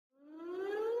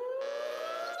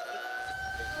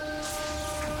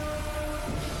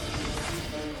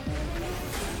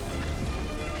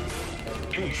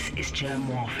This is Germ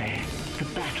Warfare, the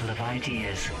battle of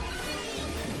ideas.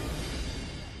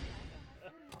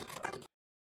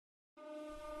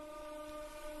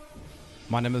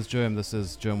 My name is Germ, this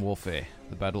is Germ Warfare,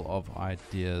 the battle of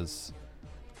ideas.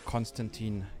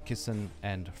 Konstantin Kisin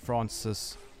and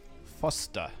Francis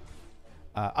Foster,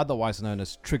 otherwise known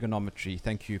as Trigonometry.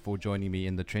 Thank you for joining me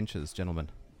in the trenches, gentlemen.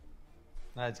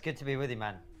 It's good to be with you,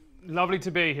 man. Lovely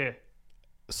to be here.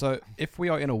 So, if we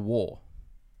are in a war,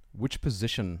 which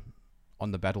position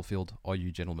on the battlefield are you,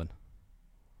 gentlemen?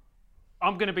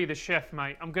 I'm going to be the chef,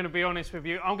 mate. I'm going to be honest with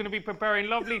you. I'm going to be preparing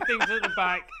lovely things at the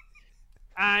back.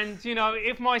 And, you know,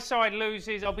 if my side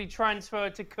loses, I'll be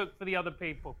transferred to cook for the other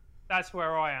people. That's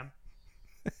where I am.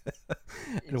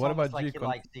 And what about like you? You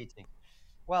like eating.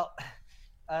 Well,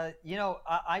 you know,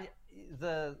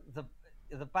 the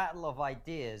battle of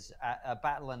ideas, a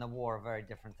battle and a war are very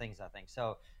different things, I think.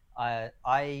 So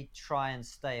I try and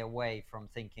stay away from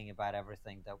thinking about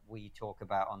everything that we talk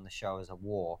about on the show as a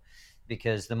war,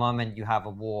 because the moment you have a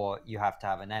war, you have to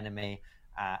have an enemy,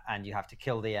 and you have to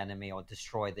kill the enemy or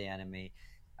destroy the enemy.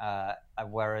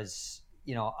 Whereas,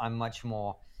 you know, I'm much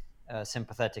more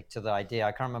sympathetic to the idea.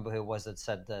 I can't remember who it was that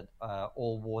said that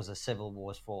all wars are civil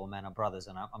wars, for all men are brothers.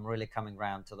 And I'm really coming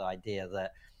around to the idea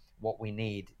that what we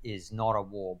need is not a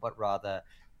war, but rather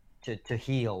to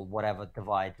heal whatever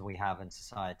divide we have in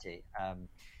society.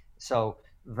 So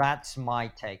that's my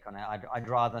take on it. I'd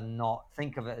rather not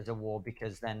think of it as a war,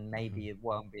 because then maybe it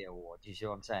won't be a war. Do you see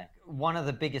what I'm saying? One of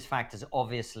the biggest factors,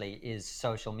 obviously, is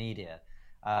social media,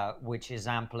 which is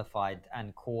amplified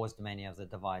and caused many of the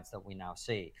divides that we now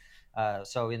see.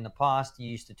 So in the past, you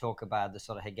used to talk about the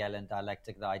sort of Hegelian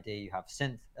dialectic, the idea you have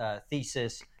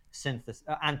thesis, synthesis,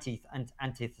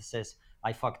 antithesis.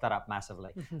 I fucked that up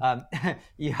massively.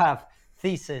 You have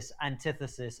thesis,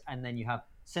 antithesis, and then you have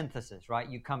synthesis, right?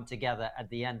 You come together at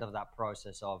the end of that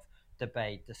process of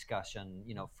debate, discussion,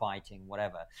 you know, fighting,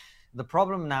 whatever. The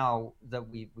problem now that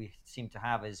we seem to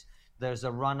have is there's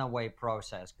a runaway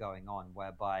process going on,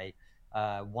 whereby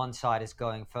one side is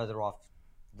going further off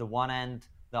the one end,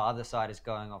 the other side is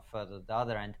going off further the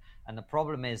other end. And the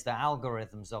problem is the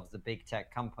algorithms of the big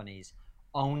tech companies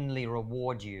only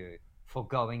reward you for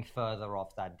going further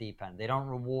off that deep end. They don't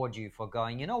reward you for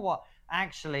going, you know what,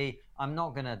 actually, I'm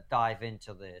not going to dive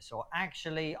into this, or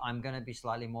actually, I'm going to be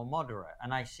slightly more moderate.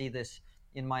 And I see this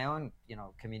in my own, you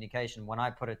know, communication. When I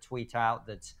put a tweet out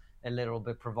that's a little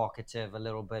bit provocative, a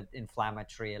little bit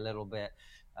inflammatory, a little bit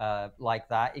like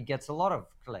that, it gets a lot of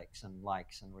clicks and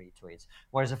likes and retweets.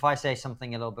 Whereas if I say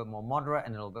something a little bit more moderate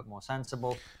and a little bit more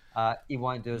sensible, it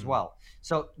won't do as well.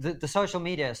 So the social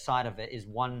media side of it is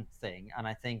one thing, and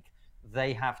I think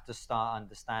they have to start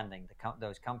understanding,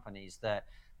 those companies, that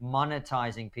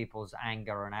monetizing people's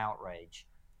anger and outrage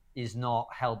is not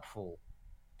helpful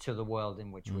to the world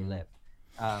in which we live.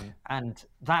 And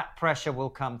that pressure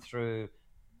will come through,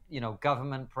 you know,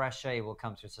 government pressure, it will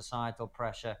come through societal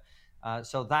pressure.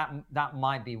 So that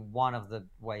might be one of the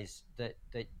ways that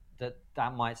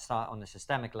might start on a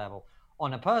systemic level.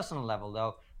 On a personal level,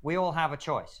 though, we all have a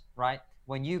choice, right?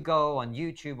 When you go on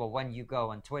YouTube, or when you go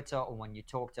on Twitter, or when you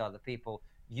talk to other people,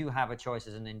 you have a choice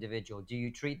as an individual. Do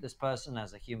you treat this person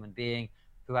as a human being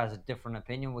who has a different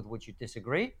opinion with which you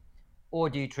disagree? Or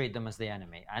do you treat them as the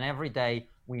enemy? And every day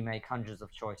we make hundreds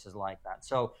of choices like that.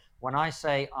 So when I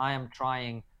say I am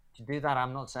trying to do that,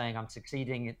 I'm not saying I'm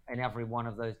succeeding in every one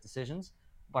of those decisions,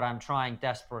 but I'm trying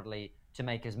desperately to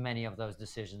make as many of those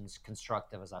decisions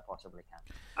constructive as I possibly can.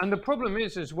 And the problem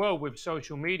is, as well, with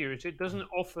social media, is it doesn't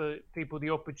offer people the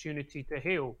opportunity to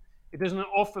heal. It doesn't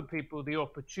offer people the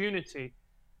opportunity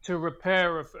to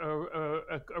repair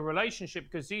a relationship,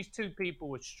 because these two people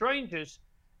were strangers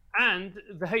and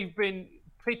they've been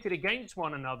pitted against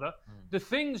one another. The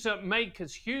things that make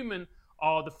us human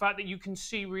are the fact that you can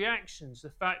see reactions, the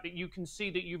fact that you can see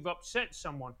that you've upset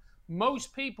someone.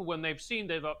 Most people, when they've seen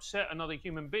they've upset another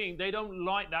human being, they don't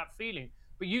like that feeling.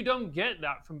 But you don't get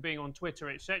that from being on Twitter,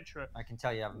 etc. I can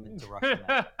tell you haven't been to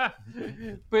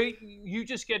Russia. But you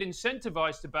just get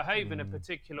incentivized to behave in a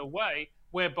particular way,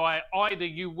 whereby either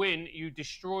you win, you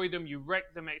destroy them, you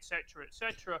wreck them, etc.,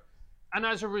 etc. And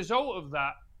as a result of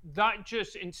that, that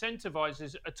just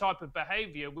incentivizes a type of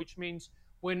behavior, which means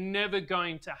we're never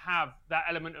going to have that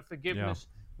element of forgiveness.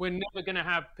 Yeah. We're never going to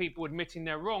have people admitting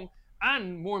they're wrong.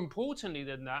 And more importantly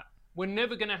than that, we're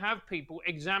never going to have people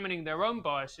examining their own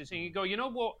biases. And you go, you know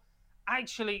what?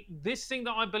 Actually, this thing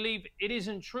that I believe, it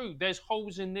isn't true. There's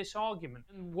holes in this argument.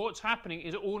 And what's happening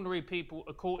is ordinary people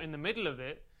are caught in the middle of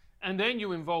it. And then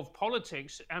you involve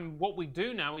politics. And what we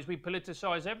do now is we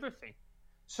politicize everything.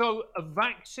 So a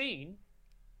vaccine,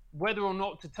 whether or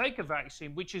not to take a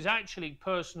vaccine, which is actually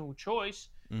personal choice,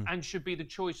 and should be the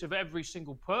choice of every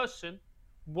single person,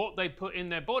 what they put in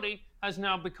their body has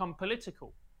now become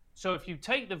political. So if you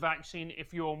take the vaccine,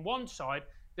 if you're on one side,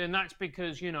 then that's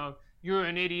because, you're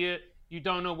an idiot, you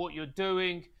don't know what you're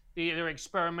doing, they're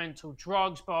experimental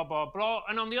drugs, blah, blah, blah.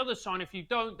 And on the other side, if you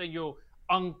don't, then you're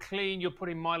unclean, you're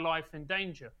putting my life in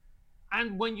danger.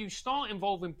 And when you start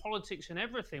involving politics in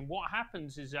everything, what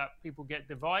happens is that people get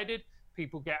divided,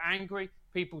 people get angry,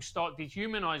 people start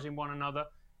dehumanizing one another,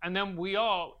 and then we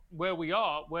are where we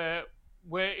are, where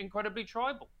we're incredibly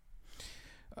tribal.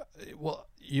 Well,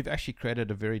 you've actually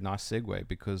created a very nice segue,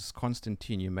 because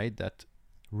Konstantin, you made that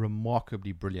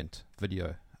remarkably brilliant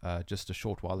video just a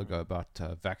short while ago about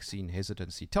vaccine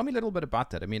hesitancy. Tell me a little bit about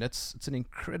that. I mean, it's an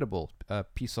incredible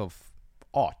piece of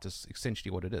art, is essentially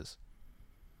what it is.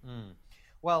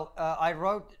 Well, I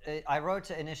wrote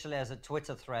it initially as a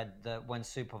Twitter thread that went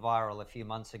super viral a few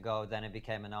months ago. Then it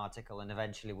became an article, and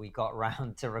eventually we got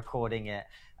around to recording it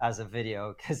as a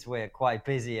video because we're quite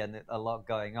busy and a lot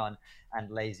going on, and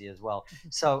lazy as well.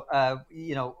 So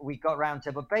we got around to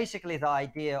it. But basically, the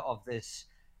idea of this,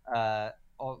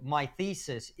 my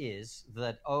thesis is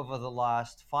that over the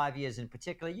last 5 years in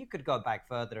particular, you could go back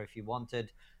further if you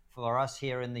wanted. For us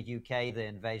here in the UK, the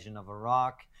invasion of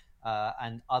Iraq.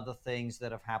 And other things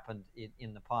that have happened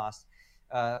in the past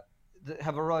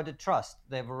have eroded trust.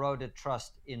 They've eroded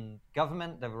trust in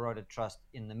government. They've eroded trust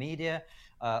in the media.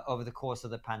 Over the course of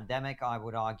the pandemic, I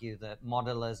would argue that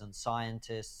modelers and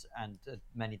scientists and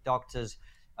many doctors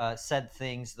said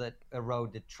things that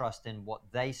eroded trust in what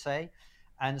they say.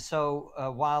 And so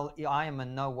while I am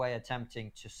in no way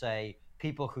attempting to say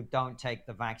people who don't take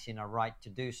the vaccine are right to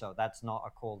do so, that's not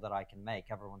a call that I can make.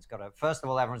 First of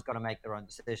all, everyone's got to make their own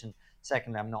decision.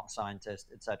 Secondly, I'm not a scientist,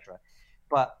 etc.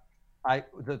 But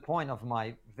the point of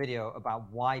my video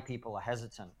about why people are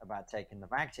hesitant about taking the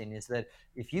vaccine is that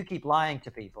if you keep lying to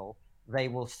people, they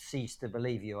will cease to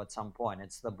believe you at some point.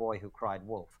 It's the boy who cried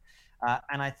wolf.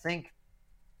 And I think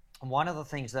one of the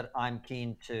things that I'm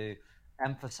keen to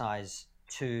emphasize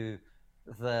to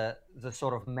the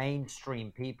sort of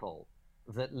mainstream people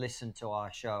that listen to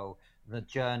our show, the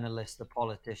journalists, the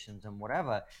politicians, and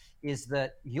whatever, is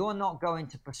that you're not going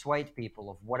to persuade people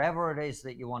of whatever it is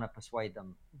that you want to persuade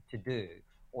them to do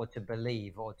or to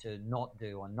believe or to not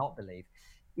do or not believe.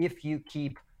 If you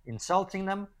keep insulting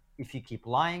them, if you keep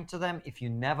lying to them, if you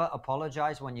never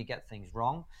apologize when you get things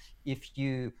wrong, if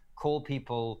you call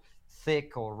people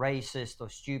thick or racist or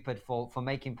stupid for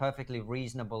making perfectly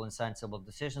reasonable and sensible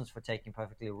decisions, for taking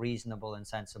perfectly reasonable and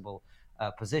sensible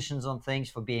positions on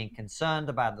things, for being concerned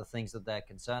about the things that they're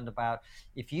concerned about.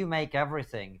 If you make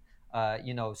everything,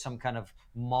 some kind of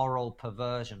moral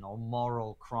perversion or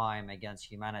moral crime against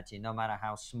humanity, no matter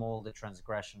how small the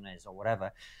transgression is or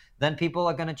whatever, then people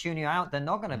are going to tune you out. They're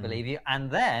not going to believe you. And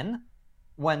then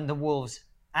when the wolves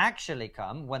actually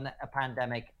come, when a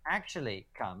pandemic actually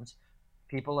comes,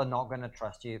 people are not going to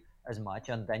trust you as much,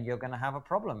 and then you're going to have a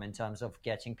problem in terms of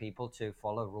getting people to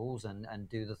follow rules and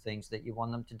do the things that you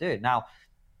want them to do. Now,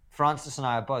 Francis and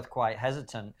I are both quite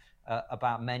hesitant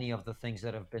about many of the things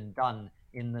that have been done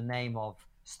in the name of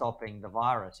stopping the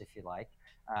virus, if you like,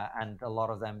 and a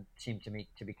lot of them seem to me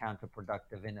to be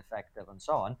counterproductive, ineffective, and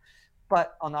so on.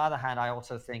 But on the other hand, I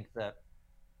also think that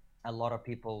a lot of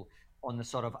people on the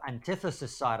sort of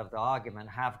antithesis side of the argument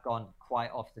have gone quite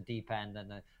off the deep end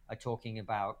and are talking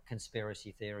about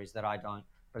conspiracy theories that I don't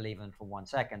believe in for 1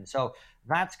 second. So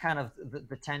that's kind of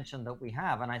the tension that we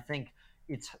have. And I think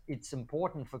it's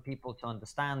important for people to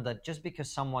understand that just because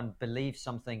someone believes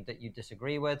something that you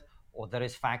disagree with or that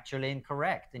is factually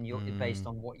incorrect and you're based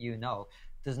on what you know,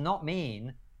 does not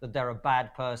mean that they're a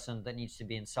bad person that needs to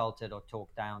be insulted or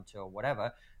talked down to or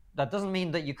whatever. That doesn't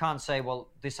mean that you can't say, well,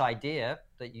 this idea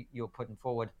that you're putting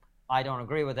forward, I don't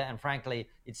agree with it. And frankly,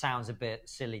 it sounds a bit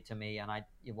silly to me and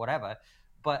whatever.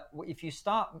 But if you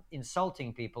start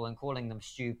insulting people and calling them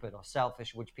stupid or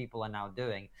selfish, which people are now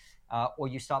doing, or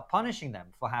you start punishing them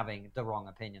for having the wrong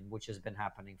opinion, which has been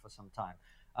happening for some time,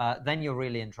 then you're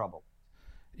really in trouble.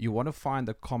 You want to find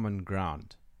the common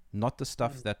ground, not the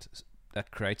stuff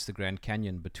that creates the Grand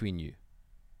Canyon between you.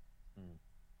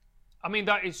 I mean,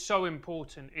 that is so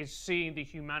important, is seeing the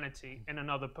humanity in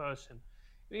another person,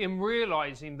 in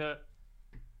realizing that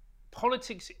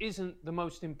politics isn't the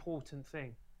most important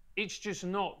thing. It's just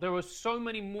not. There are so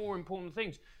many more important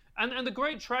things. And the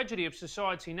great tragedy of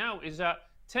society now is that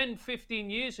 10,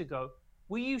 15 years ago,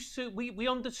 we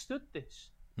understood this.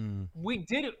 We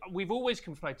did it. We've always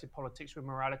conflated politics with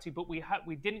morality, but we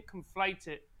didn't conflate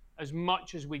it as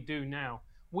much as we do now.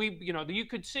 You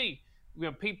could see,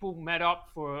 people met up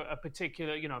for a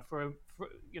particular,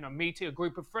 meeting, a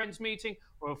group of friends meeting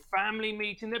or a family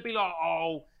meeting. They'd be like,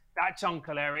 oh, that's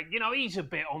Uncle Eric. You know, he's a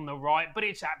bit on the right, but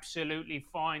it's absolutely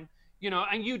fine. You know,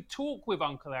 and you talk with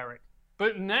Uncle Eric.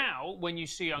 But now, when you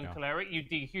see Uncle Eric, you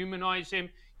dehumanize him.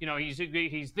 You know, he's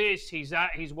this, he's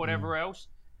that, he's whatever else.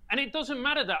 And it doesn't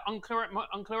matter that Uncle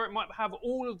Eric might have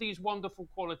all of these wonderful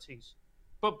qualities.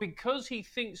 But because he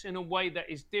thinks in a way that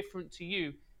is different to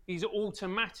you, he's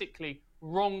automatically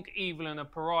wrong, evil, and a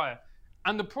pariah.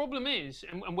 And the problem is,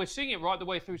 and we're seeing it right the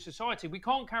way through society, we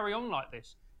can't carry on like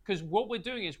this. Because what we're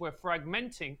doing is we're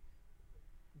fragmenting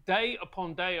day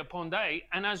upon day upon day.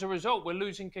 And as a result, we're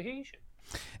losing cohesion.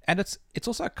 And it's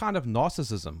also a kind of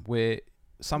narcissism where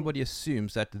somebody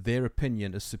assumes that their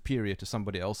opinion is superior to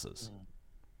somebody else's.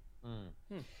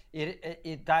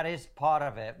 That is part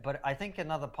of it, but I think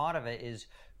another part of it is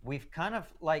we've kind of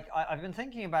like I've been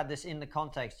thinking about this in the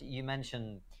context you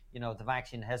mentioned, you know, the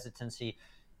vaccine hesitancy.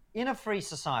 In a free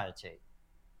society,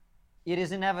 it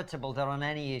is inevitable that on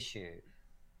any issue,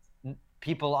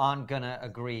 people aren't going to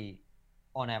agree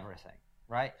on everything,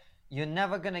 right? You're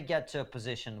never going to get to a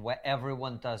position where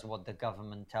everyone does what the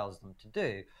government tells them to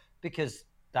do, because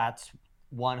that's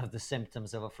one of the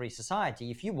symptoms of a free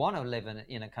society. If you want to live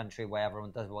in a country where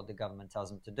everyone does what the government tells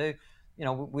them to do, you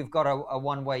know, we've got a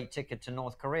one-way ticket to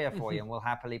North Korea for you, and we'll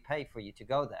happily pay for you to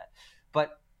go there.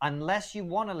 But unless you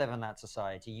want to live in that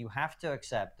society, you have to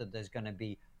accept that there's going to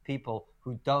be people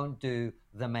who don't do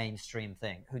the mainstream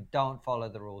thing, who don't follow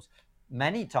the rules.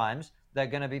 Many times, there are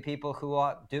going to be people who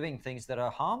are doing things that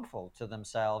are harmful to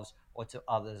themselves or to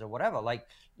others or whatever. Like,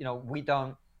 you know,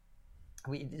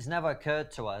 it's never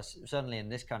occurred to us, certainly in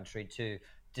this country, to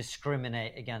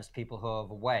discriminate against people who are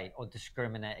overweight, or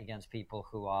discriminate against people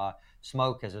who are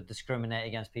smokers, or discriminate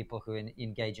against people who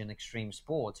engage in extreme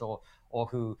sports, or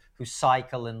who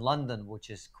cycle in London, which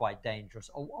is quite dangerous,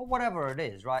 or whatever it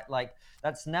is, right? Like,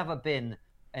 that's never been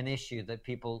an issue that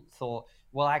people thought,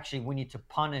 well, actually, we need to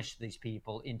punish these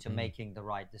people into making the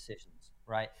right decisions,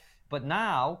 right? But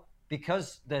now,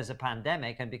 because there's a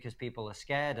pandemic, and because people are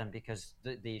scared, and because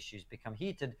the issues become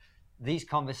heated, these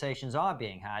conversations are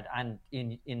being had. And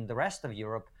in the rest of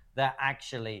Europe, they're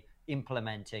actually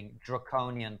implementing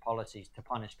draconian policies to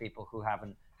punish people who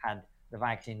haven't had the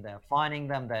vaccine. They're fining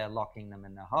them, they're locking them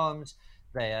in their homes,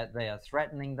 they are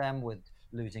threatening them with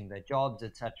losing their jobs,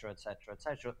 etc., etc.,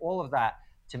 etc. All of that,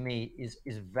 to me, is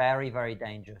very, very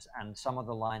dangerous. And some of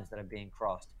the lines that are being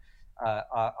crossed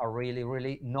are really,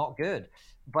 really not good.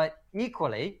 But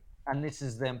equally, and this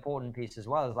is the important piece as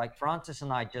well, is like Francis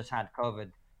and I just had COVID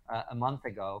a month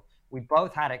ago. We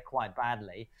both had it quite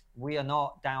badly. We are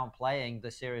not downplaying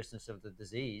the seriousness of the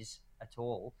disease at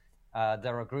all.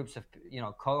 There are groups of, you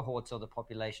know, cohorts of the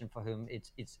population for whom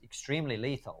it's extremely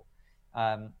lethal.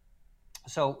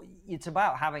 So it's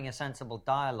about having a sensible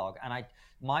dialogue. And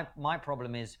my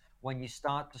problem is when you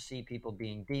start to see people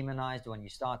being demonized, when you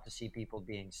start to see people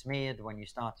being smeared, when you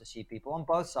start to see people on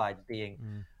both sides being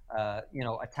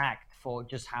attacked for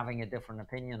just having a different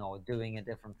opinion or doing a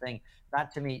different thing.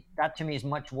 That to me is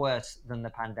much worse than the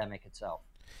pandemic itself.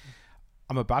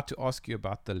 I'm about to ask you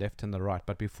about the left and the right,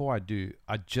 but before I do,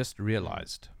 I just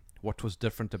realized what was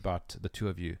different about the two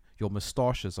of you. Your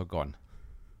moustaches are gone.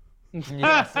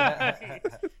 Yes.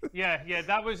 Yeah,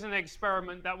 that was an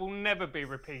experiment that will never be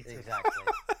repeated. Exactly.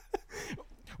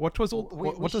 What was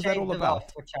that all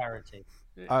about? For charity.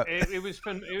 It was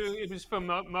for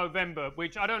Movember,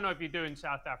 which I don't know if you do in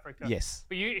South Africa. Yes.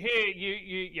 But you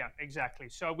yeah, exactly.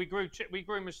 So we grew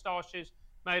moustaches,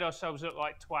 made ourselves look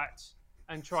like twats,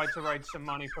 and tried to raise some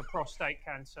money for prostate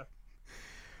cancer.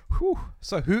 Whew.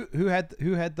 So who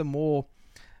had the more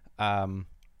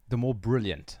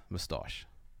brilliant moustache?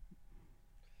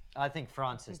 I think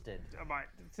Francis did.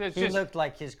 Right. He looked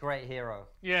like his great hero.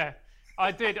 Yeah,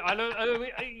 I did.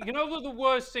 You know what the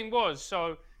worst thing was?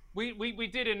 So we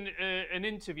did an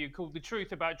interview called "The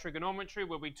Truth About Trigonometry,"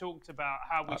 where we talked about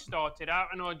how we started out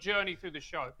and our journey through the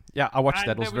show. Yeah, I watched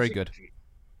that. It was very good.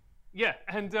 Yeah,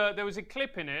 and there was a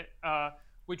clip in it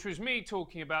which was me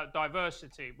talking about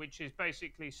diversity, which is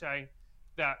basically saying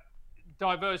that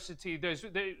diversity,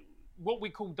 what we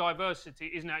call diversity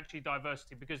isn't actually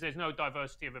diversity, because there's no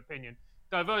diversity of opinion.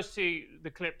 Diversity, the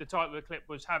title of the clip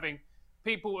was having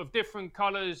people of different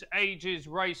colors, ages,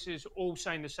 races, all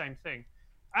saying the same thing.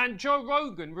 And Joe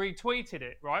Rogan retweeted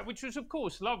it, right? Which was, of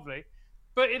course, lovely.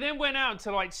 But it then went out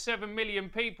to like 7 million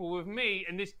people with me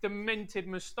and this demented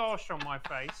moustache on my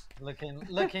face.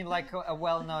 Looking like a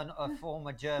well-known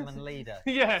former German leader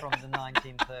from the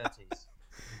 1930s.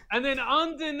 And then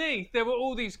underneath, there were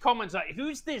all these comments like,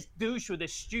 who's this douche with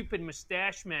this stupid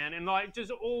mustache, man? And like,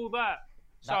 just all that.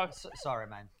 Sorry,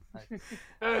 man.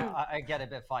 I get a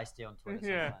bit feisty on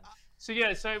Twitter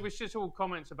sometimes. So it was just all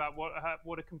comments about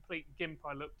what a complete gimp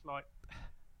I looked like.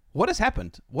 What has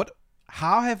happened?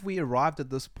 How have we arrived at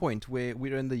this point where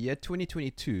we're in the year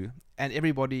 2022 and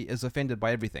everybody is offended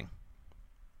by everything?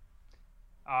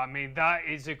 I mean, that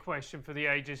is a question for the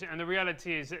ages. And the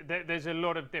reality is that there's a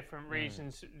lot of different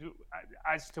reasons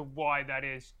as to why that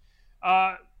is.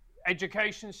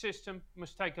 Education system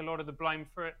must take a lot of the blame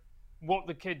for it. What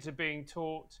the kids are being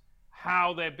taught,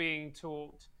 how they're being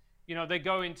taught. You know, they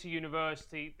go into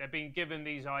university, they're being given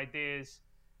these ideas.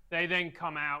 They then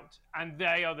come out, and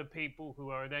they are the people who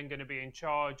are then going to be in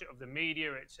charge of the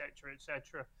media, etc.,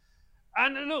 etc.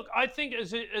 And look, I think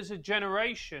as a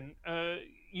generation,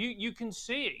 you can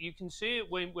see it. You can see it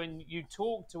when you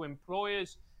talk to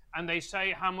employers, and they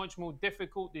say how much more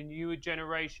difficult the newer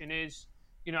generation is.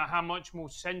 You know, how much more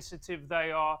sensitive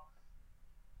they are.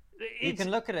 You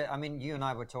can look at it. I mean, you and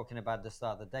I were talking about this the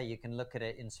other day. You can look at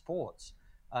it in sports.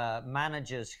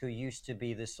 Managers who used to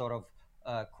be this sort of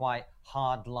quite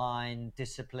hardline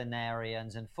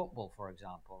disciplinarians in football, for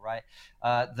example, right?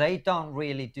 They don't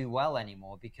really do well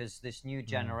anymore because this new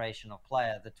generation of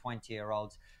player, the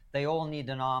 20-year-olds, they all need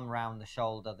an arm around the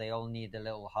shoulder. They all need a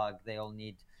little hug. They all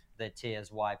need their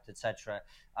tears wiped, etc.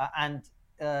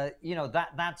 You know,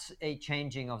 that's a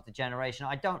changing of the generation.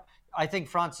 I think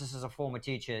Francis, as a former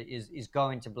teacher, is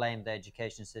going to blame the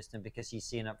education system because he's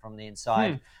seen it from the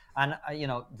inside. And you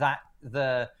know, that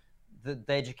the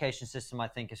education system, I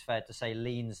think, is fair to say,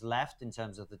 leans left in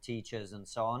terms of the teachers and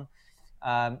so on.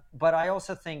 But I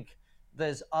also think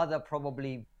there's other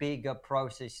probably bigger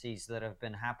processes that have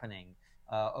been happening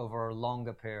over a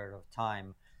longer period of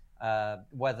time,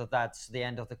 whether that's the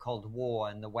end of the Cold War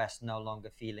and the West no longer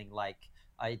feeling like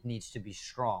it needs to be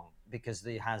strong because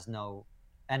it has no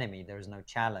enemy, there is no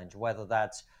challenge, whether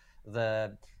that's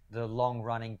the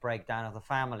long-running breakdown of the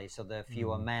family, so there are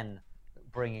fewer men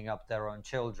bringing up their own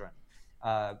children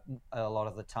a lot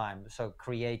of the time, so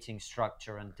creating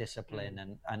structure and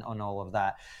discipline and on all of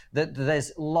that.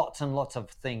 There's lots and lots of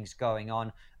things going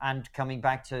on. And coming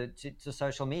back to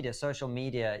social media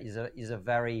is a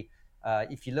very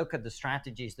if you look at the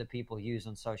strategies that people use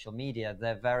on social media,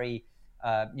 they're very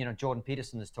you know, Jordan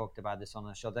Peterson has talked about this on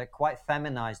the show. They're quite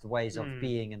feminized ways of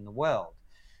being in the world.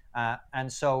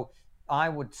 And so I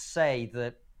would say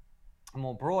that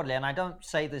more broadly, and I don't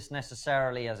say this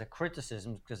necessarily as a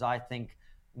criticism, because I think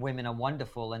women are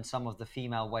wonderful and some of the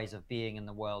female ways of being in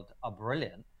the world are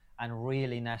brilliant and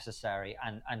really necessary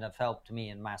and have helped me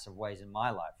in massive ways in my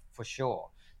life, for sure,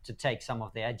 to take some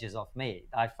of the edges off me.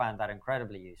 I found that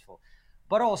incredibly useful.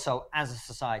 But also, as a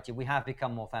society, we have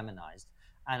become more feminized.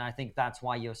 And I think that's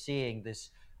why you're seeing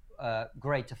this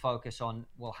greater focus on,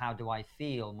 well, how do I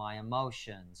feel, my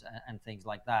emotions and things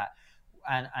like that.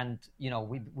 And you know,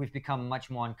 we've become much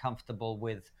more uncomfortable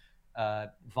with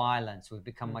violence. We've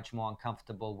become much more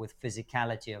uncomfortable with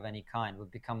physicality of any kind. We've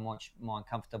become much more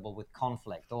uncomfortable with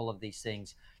conflict. All of these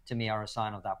things, to me, are a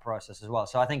sign of that process as well.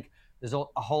 So I think there's a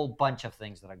whole bunch of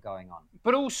things that are going on.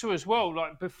 But also as well,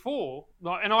 like before,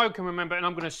 like, and I can remember, and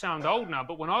I'm going to sound old now,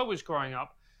 but when I was growing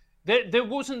up, there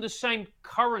wasn't the same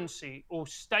currency or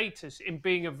status in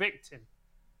being a victim.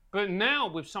 But now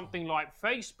with something like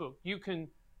Facebook, you can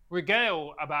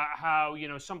regale about how, you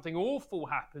know, something awful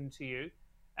happened to you,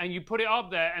 and you put it up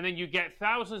there, and then you get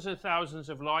thousands and thousands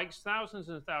of likes, thousands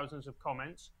and thousands of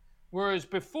comments. Whereas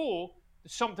before,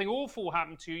 something awful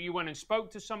happened to you, you went and spoke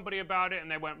to somebody about it,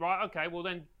 and they went, right, okay, well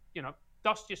then, you know,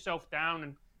 dust yourself down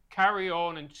and carry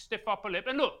on and stiff upper lip.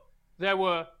 And look, there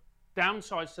were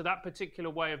downsides to that particular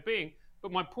way of being.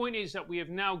 But my point is that we have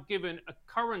now given a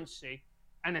currency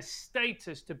and a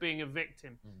status to being a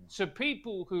victim. So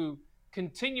people who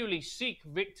continually seek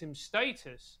victim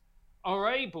status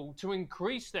are able to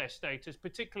increase their status,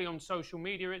 particularly on social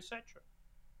media, etc.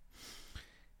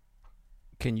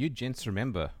 Can you gents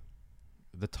remember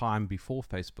the time before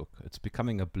Facebook? It's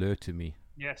becoming a blur to me.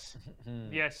 Yes.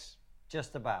 Yes.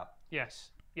 Just about. Yes.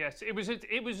 Yes, it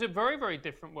was a very, very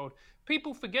different world.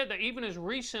 People forget that even as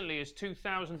recently as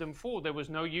 2004, there was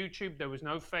no YouTube, there was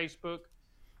no Facebook.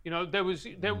 You know,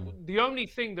 the only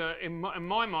thing that in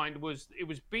my mind was it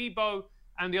was Bebo,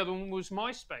 and the other one was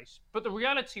MySpace. But the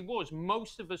reality was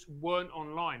most of us weren't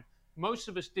online. Most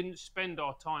of us didn't spend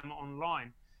our time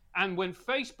online. And when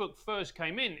Facebook first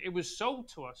came in, it was sold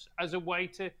to us as a way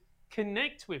to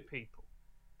connect with people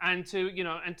and to, you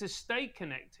know, and to stay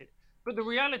connected. But the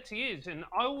reality is, and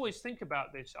I always think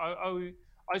about this,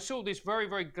 I saw this very,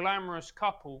 very glamorous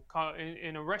couple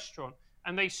in a restaurant,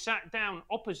 and they sat down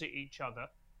opposite each other,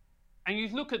 and you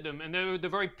look at them, and they're at the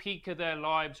very peak of their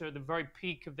lives, or at the very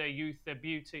peak of their youth, their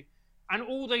beauty, and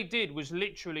all they did was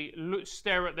literally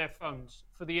stare at their phones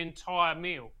for the entire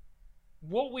meal.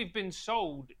 What we've been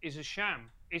sold is a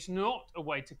sham. It's not a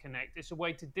way to connect, it's a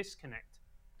way to disconnect.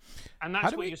 And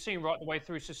that's what you're seeing right the way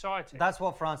through society. That's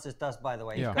what Francis does, by the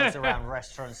way. He goes around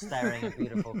restaurants staring at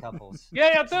beautiful couples.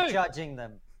 Yeah, I do. Judging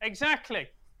them. Exactly.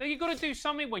 Now, you've got to do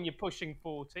something when you're pushing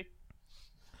 40.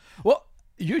 Well,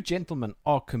 you gentlemen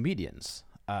are comedians,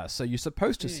 so you're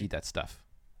supposed to see that stuff.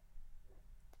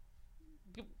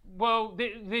 Well,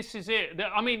 this is it.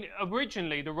 I mean,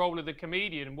 originally the role of the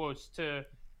comedian was to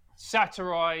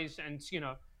satirize and,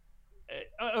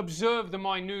 observe the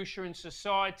minutiae in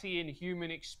society and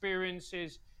human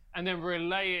experiences, and then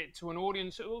relay it to an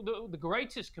audience. The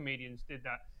greatest comedians did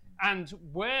that. And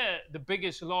where the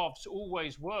biggest laughs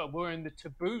always were in the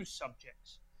taboo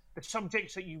subjects, the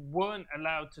subjects that you weren't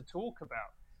allowed to talk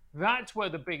about. That's where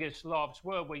the biggest laughs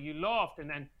were, where you laughed and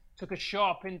then took a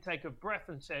sharp intake of breath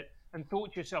and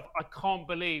thought to yourself, I can't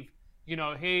believe,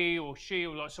 he or she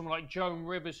or like someone like Joan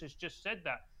Rivers has just said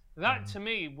that. That to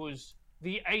me was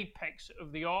the apex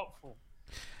of the art form.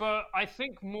 But I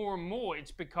think more and more it's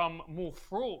become more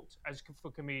fraught for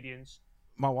comedians.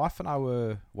 My wife and I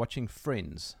were watching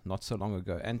Friends not so long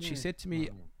ago, and she said to me,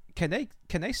 "Can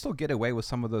they still get away with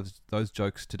some of those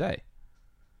jokes today?"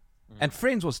 And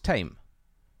Friends was tame.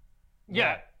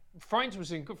 Yeah, Friends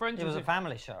was It was a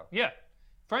family show. Yeah,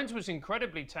 Friends was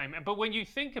incredibly tame. But when you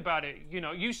think about it,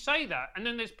 you say that, and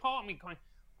then there's part of me going,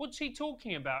 "What's he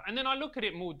talking about?" And then I look at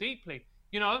it more deeply.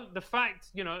 The fact,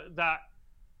 that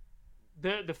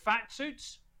the fat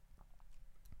suits.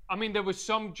 I mean, there were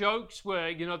some jokes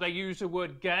where, they used the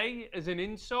word gay as an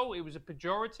insult. It was a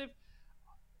pejorative.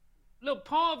 Look,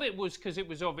 part of it was because it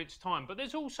was of its time, but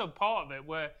there's also part of it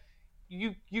where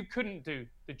you couldn't do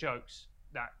the jokes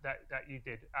that you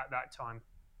did at that time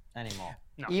anymore.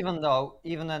 No. Even though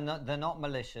they're not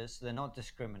malicious, they're not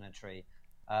discriminatory.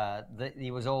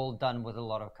 It was all done with a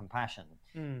lot of compassion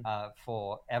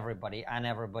for everybody, and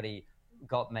everybody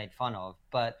got made fun of.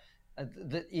 But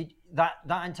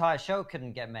that entire show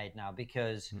couldn't get made now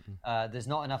because there's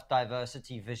not enough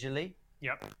diversity visually.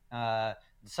 Yep.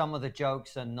 Some of the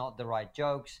jokes are not the right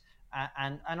jokes,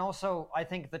 and also I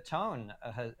think the tone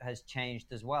has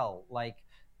changed as well. Like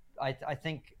I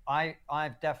think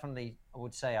I've definitely, I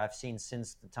would say, I've seen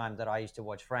since the time that I used to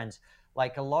watch Friends,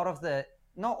 like a lot of the,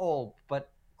 not all,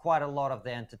 but quite a lot of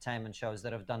the entertainment shows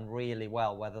that have done really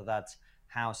well, whether that's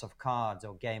House of Cards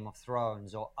or Game of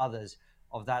Thrones or others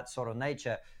of that sort of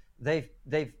nature,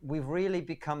 we've really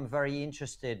become very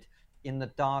interested in the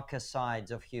darker sides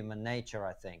of human nature,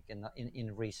 I think,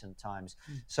 in recent times.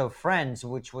 So Friends,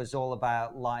 which was all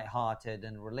about lighthearted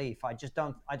and relief, I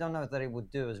don't know that it would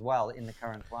do as well in the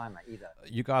current climate either.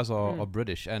 You guys are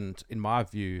British, and in my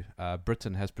view,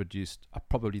 Britain has produced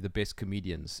probably the best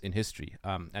comedians in history.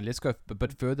 And let's go a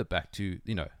bit further back to,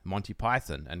 Monty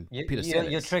Python and Peter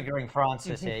Sellers. You're triggering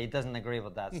Francis here. He doesn't agree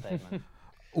with that statement.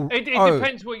 It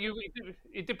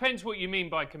depends what you mean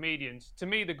by comedians. To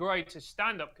me, the greatest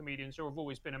stand-up comedians have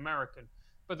always been American,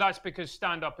 but that's because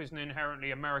stand-up is an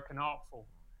inherently American art form.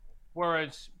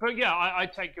 But yeah, I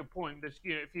take your point.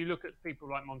 If you look at people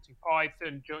like Monty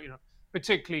Python,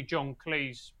 particularly John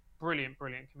Cleese, brilliant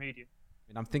comedian.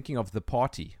 And I'm thinking of The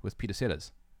Party with Peter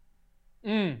Sellers.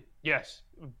 Yes,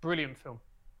 brilliant film.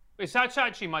 That's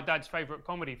actually my dad's favorite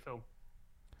comedy film.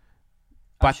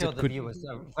 I'm sure the viewers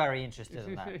are very interested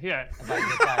in that. Yeah. About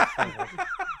your dad's favorite.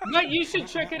 Mate, you should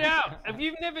check it out. If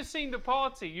you've never seen The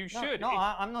Party, you should. No,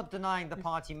 I'm not denying The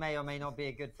Party may or may not be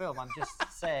a good film. I'm just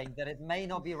saying that it may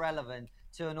not be relevant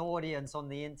to an audience on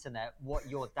the internet what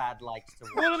your dad likes to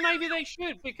watch. Well, maybe they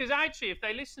should, because actually, if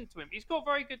they listen to him, he's got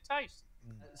very good taste.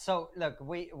 So, look,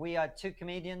 we are two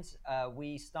comedians.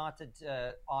 We started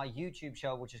our YouTube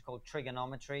show, which is called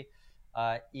Trigonometry,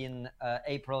 in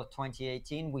April of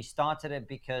 2018. We started it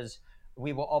because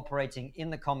we were operating in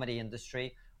the comedy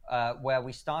industry, where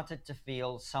we started to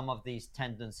feel some of these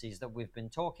tendencies that we've been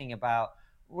talking about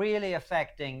really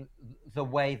affecting the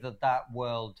way that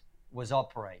world was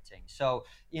operating. So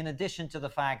in addition to the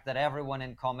fact that everyone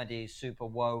in comedy is super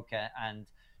woke and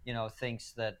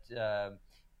thinks that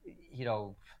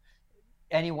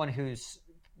anyone who's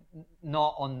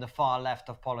not on the far left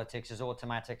of politics is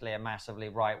automatically a massively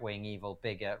right-wing, evil,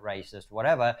 bigot, racist,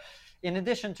 whatever. In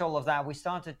addition to all of that, we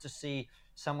started to see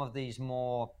some of these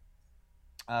more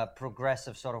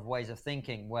progressive sort of ways of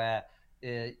thinking where,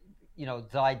 the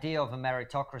idea of a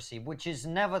meritocracy, which has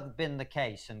never been the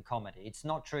case in comedy. It's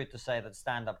not true to say that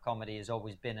stand-up comedy has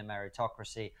always been a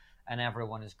meritocracy and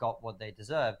everyone has got what they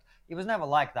deserved. It was never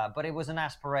like that, but it was an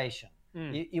aspiration.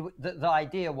 The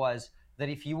idea was that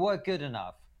if you were good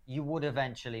enough, you would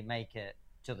eventually make it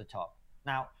to the top.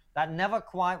 Now, that never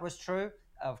quite was true.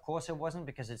 Of course it wasn't,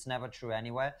 because it's never true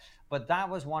anywhere. But that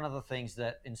was one of the things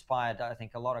that inspired, I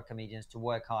think, a lot of comedians to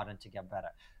work hard and to get better.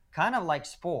 kind of like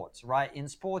sports, right? In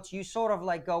sports, you sort of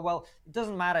like go, well, it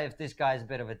doesn't matter if this guy's a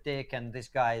bit of a dick and this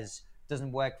guy's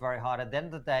doesn't work very hard. At the end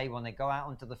of the day, when they go out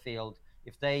onto the field,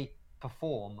 if they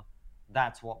perform,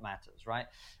 that's what matters, right?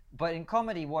 But in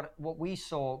comedy, what we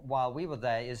saw while we were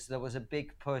there is there was a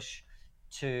big push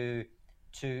to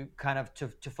kind of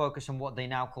to focus on what they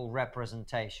now call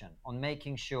representation, on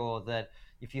making sure that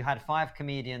if you had 5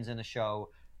 comedians in a show,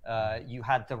 you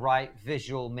had the right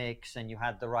visual mix and you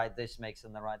had the right this mix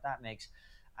and the right that mix.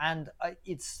 And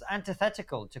it's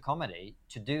antithetical to comedy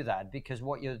to do that, because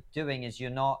what you're doing is you're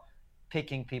not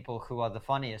picking people who are the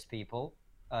funniest people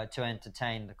to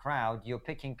entertain the crowd. You're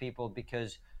picking people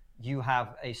because you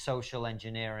have a social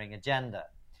engineering agenda.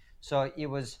 So it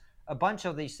was a bunch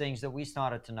of these things that we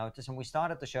started to notice, and we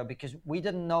started the show because we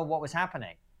didn't know what was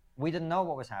happening. We didn't know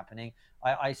what was happening.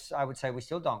 I would say we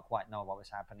still don't quite know what was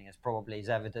happening, as probably is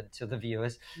evident to the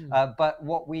viewers. But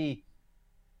what we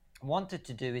wanted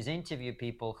to do is interview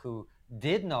people who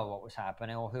did know what was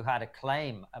happening, or who had a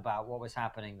claim about what was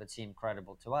happening that seemed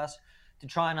credible to us, to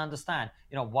try and understand,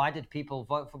 why did people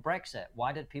vote for Brexit?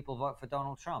 Why did people vote for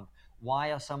Donald Trump?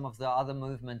 Why are some of the other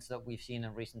movements that we've seen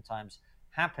in recent times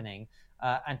happening?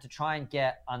 And to try and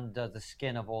get under the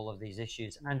skin of all of these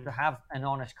issues, and to have an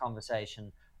honest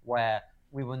conversation where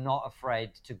we were not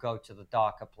afraid to go to the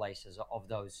darker places of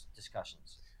those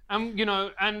discussions.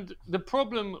 And the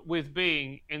problem with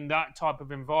being in that type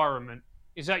of environment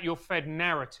is that you're fed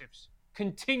narratives.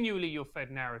 Continually you're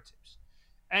fed narratives.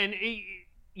 And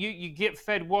you get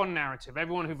fed one narrative.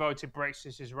 Everyone who voted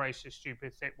Brexit is racist,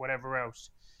 stupid, thick, whatever else.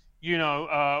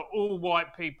 All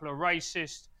white people are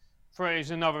racist.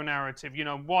 Is another narrative.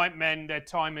 White men, their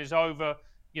time is over.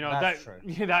 That's true.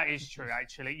 That is true,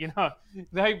 actually.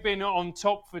 They've been on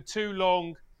top for too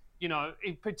long.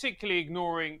 Particularly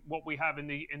ignoring what we have in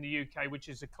the UK, which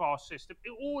is a class system.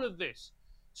 All of this.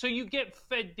 So you get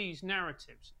fed these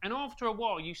narratives, and after a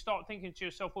while, you start thinking to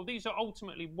yourself, well, these are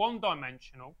ultimately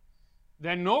one-dimensional.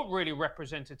 They're not really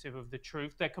representative of the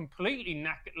truth. They're completely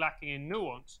lacking in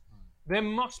nuance. There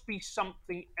must be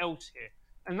something else here.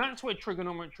 And that's where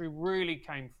Trigonometry really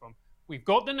came from. We've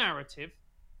got the narrative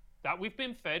that we've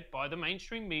been fed by the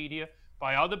mainstream media,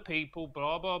 by other people,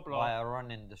 blah, blah, blah. By our own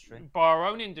industry. By our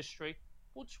own industry.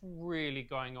 What's really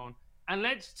going on? And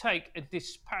let's take a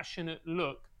dispassionate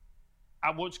look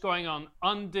at what's going on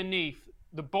underneath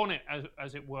the bonnet,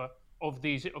 as it were, of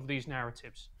these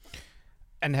narratives.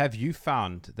 And have you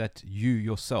found that you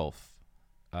yourself,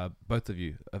 both of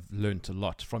you, have learned a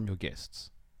lot from your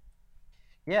guests?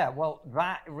 Yeah, well,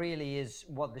 that really is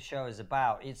what the show is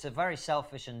about. It's a very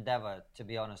selfish endeavor, to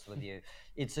be honest with you.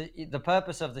 The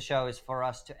purpose of the show is for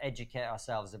us to educate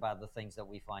ourselves about the things that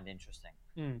we find interesting.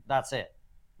 That's it,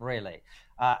 really.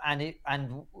 And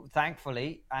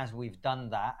thankfully, as we've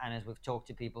done that, and as we've talked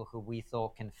to people who we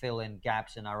thought can fill in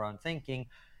gaps in our own thinking,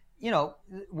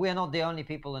 we're not the only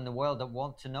people in the world that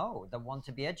want to know, that want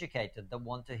to be educated, that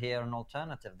want to hear an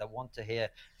alternative, that want to hear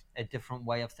a different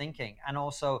way of thinking, and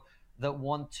also that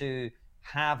want to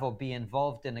have or be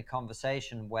involved in a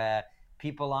conversation where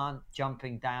people aren't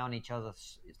jumping down each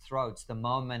other's throats the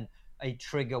moment a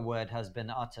trigger word has been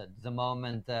uttered, the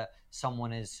moment that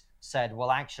someone has said,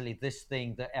 well, actually, this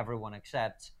thing that everyone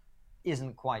accepts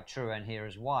isn't quite true, and here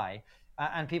is why.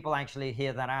 And people actually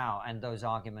hear that out, and those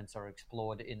arguments are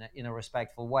explored in a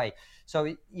respectful way. So,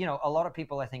 a lot of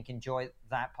people, I think, enjoy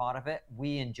that part of it.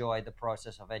 We enjoy the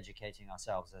process of educating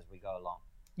ourselves as we go along.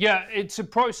 Yeah, it's a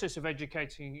process of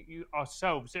educating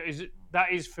ourselves.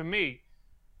 That is, for me,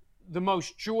 the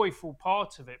most joyful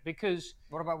part of it, because...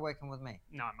 What about working with me?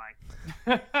 No,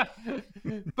 mate.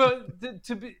 But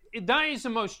that is the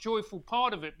most joyful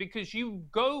part of it, because you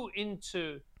go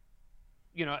into,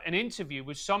 an interview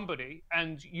with somebody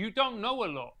and you don't know a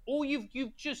lot, or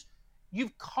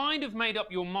you've kind of made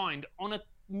up your mind on a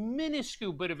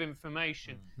minuscule bit of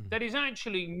information that is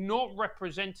actually not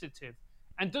representative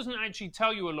and doesn't actually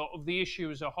tell you a lot of the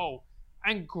issue as a whole.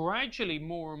 And gradually,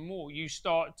 more and more, you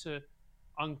start to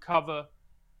uncover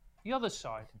the other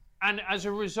side. And as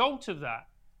a result of that,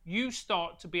 you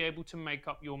start to be able to make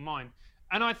up your mind.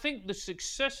 And I think the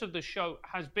success of the show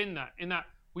has been that, in that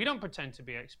we don't pretend to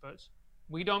be experts.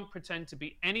 We don't pretend to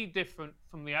be any different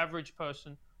from the average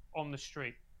person on the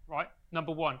street, right?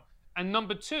 Number one. And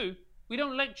number two, we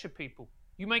don't lecture people.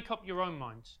 You make up your own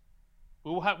minds.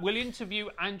 We'll interview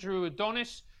Andrew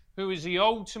Adonis, who is the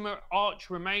ultimate arch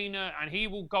Remainer, and he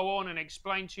will go on and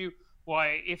explain to you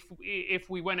why if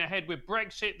we went ahead with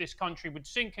Brexit, this country would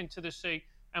sink into the sea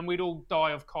and we'd all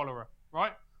die of cholera,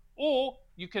 right? Or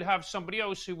you could have somebody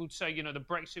else who would say, the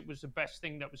Brexit was the best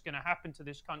thing that was going to happen to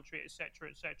this country,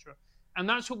 etc., etc. And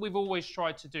that's what we've always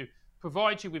tried to do.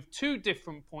 provides you with two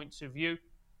different points of view,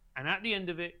 and at the end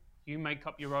of it, you make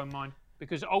up your own mind,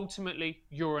 because ultimately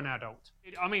you're an adult.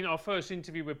 I mean, our first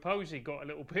interview with Posey got a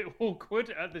little bit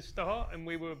awkward at the start, and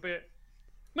we were a bit,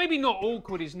 maybe not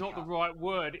awkward is not the right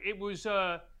word. It was,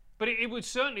 but it was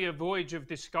certainly a voyage of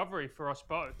discovery for us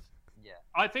both. Yeah.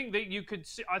 I think that you could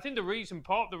see, I think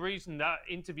part of the reason that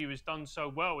interview is done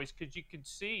so well is because you could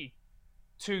see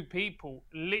two people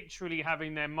literally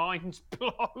having their minds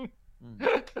blown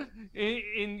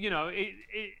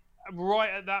right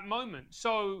at that moment.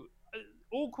 So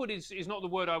awkward is not the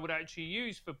word I would actually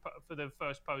use for the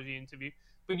first Posey interview,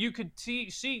 but you could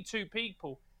see two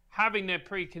people having their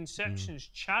preconceptions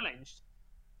challenged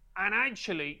and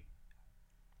actually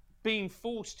being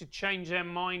forced to change their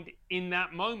mind in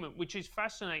that moment, which is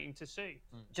fascinating to see.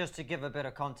 Just to give a bit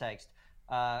of context,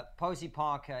 Posey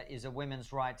Parker is a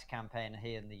women's rights campaigner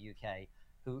here in the UK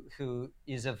who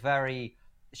is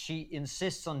she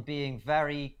insists on being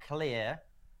very clear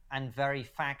and very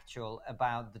factual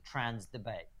about the trans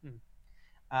debate.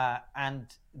 And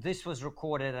this was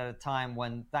recorded at a time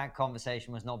when that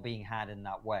conversation was not being had in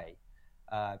that way.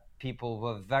 People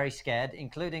were very scared,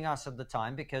 including us at the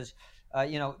time, because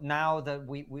now that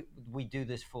we do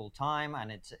this full time,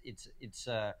 and it's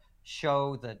a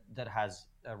show that has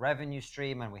a revenue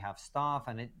stream, and we have staff,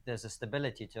 and there's a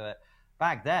stability to it.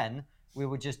 Back then, we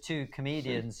were just two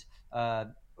comedians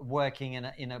working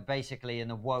basically in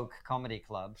a woke comedy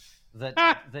club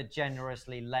that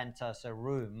generously lent us a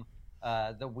room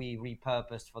that we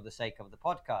repurposed for the sake of the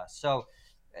podcast. So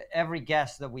every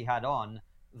guest that we had on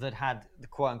that had the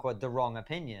quote unquote the wrong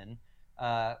opinion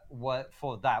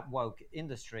for that woke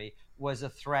industry was a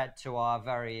threat to our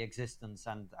very existence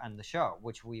and the show,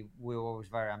 which we were always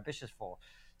very ambitious for.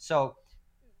 So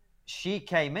she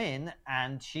came in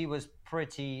and she was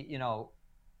pretty,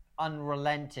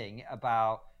 unrelenting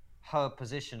about her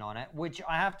position on it, which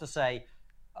I have to say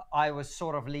I was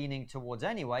sort of leaning towards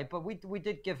anyway, but we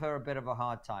did give her a bit of a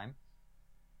hard time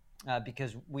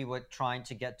because we were trying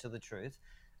to get to the truth.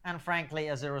 And frankly,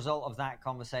 as a result of that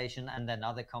conversation and then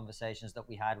other conversations that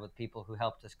we had with people who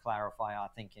helped us clarify our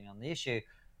thinking on the issue,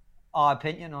 our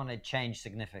opinion on it changed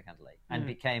significantly and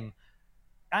became...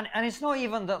 And it's not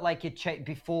even that like it changed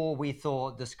before we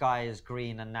thought the sky is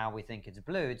green and now we think it's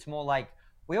blue. It's more like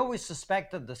we always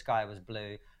suspected the sky was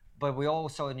blue, but we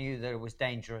also knew that it was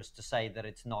dangerous to say that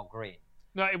it's not green.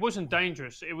 No, it wasn't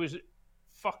dangerous. It was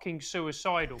fucking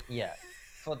suicidal. Yeah.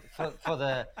 For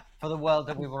the world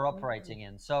that we were operating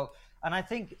in. So, and I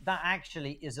think that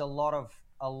actually is a lot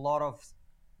of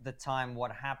the time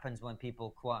what happens when people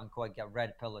quote unquote get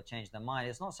red pill or change their mind.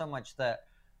 It's not so much that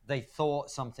they thought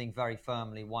something very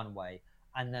firmly one way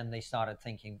and then they started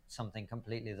thinking something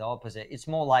completely the opposite. It's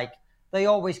more like they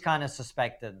always kind of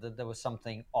suspected that there was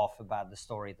something off about the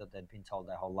story that they'd been told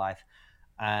their whole life.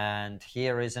 And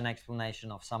here is an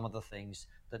explanation of some of the things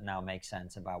that now make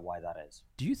sense about why that is.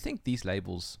 Do you think these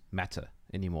labels matter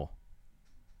anymore?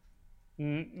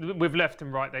 With left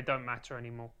and right, they don't matter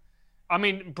anymore. I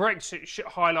mean, Brexit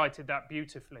highlighted that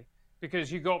beautifully,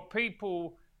 because you got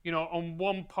people, on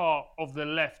one part of the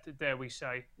left, dare we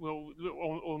say,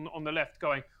 on the left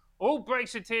going, all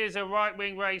Brexiteers are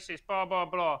right-wing racists, blah, blah,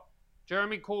 blah.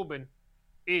 Jeremy Corbyn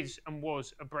is and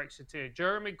was a Brexiteer.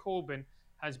 Jeremy Corbyn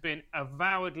has been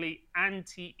avowedly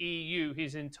anti-EU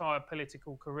his entire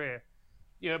political career.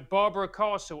 Barbara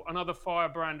Castle, another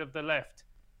firebrand of the left.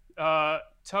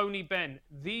 Tony Benn.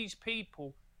 These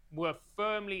people were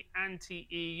firmly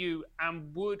anti-EU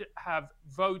and would have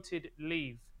voted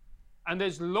leave. And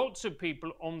there's lots of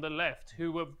people on the left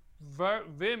who were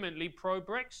vehemently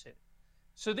pro-Brexit.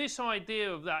 So this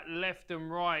idea of that left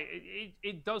and right,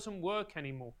 it doesn't work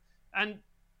anymore. And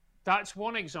that's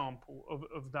one example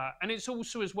of that. And it's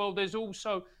also as well, there's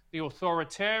also the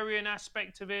authoritarian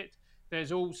aspect of it.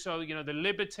 There's also, the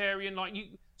libertarian,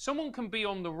 someone can be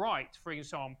on the right, for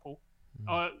example,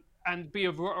 and be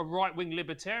a right-wing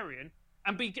libertarian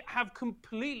and have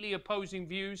completely opposing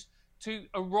views to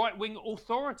a right-wing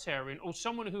authoritarian or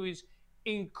someone who is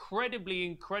incredibly,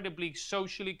 incredibly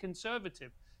socially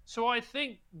conservative. So I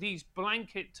think these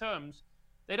blanket terms,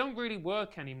 they don't really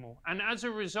work anymore. And as a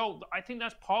result, I think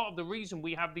that's part of the reason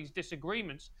we have these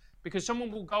disagreements, because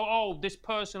someone will go, oh, this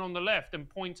person on the left, and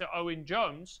point at Owen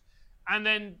Jones, and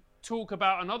then talk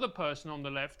about another person on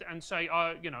the left and say,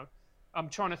 I'm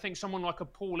trying to think someone like a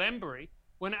Paul Embry,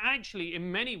 when actually,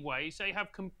 in many ways, they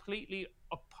have completely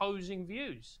opposing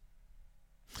views.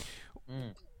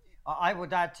 I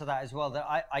would add to that as well that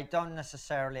I don't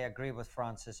necessarily agree with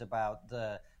Francis about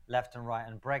the left and right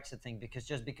and Brexit thing, because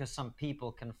just because some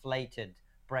people conflated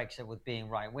Brexit with being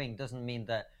right-wing doesn't mean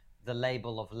that the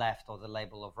label of left or the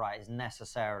label of right is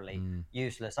necessarily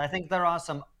useless. I think there are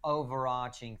some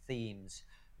overarching themes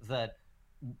that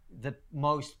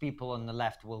most people on the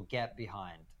left will get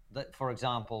behind. That, for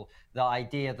example, the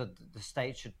idea that the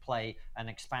state should play an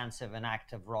expansive and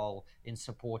active role in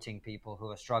supporting people who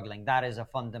are struggling, that is a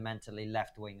fundamentally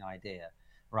left-wing idea,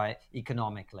 right,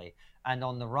 economically. And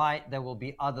on the right, there will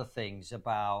be other things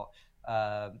about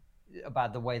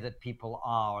the way that people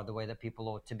are, or the way that people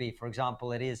ought to be. For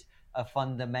example, it is a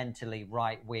fundamentally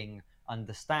right-wing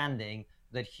understanding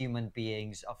that human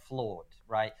beings are flawed,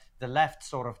 right? The left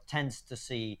sort of tends to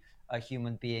see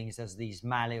human beings as these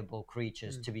malleable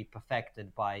creatures to be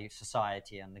perfected by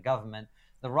society and the government.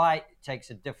 The right takes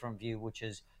a different view, which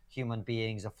is human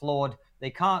beings are flawed.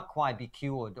 They can't quite be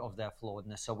cured of their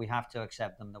flawedness, so we have to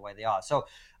accept them the way they are. So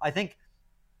I think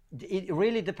it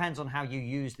really depends on how you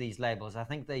use these labels. I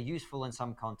think they're useful in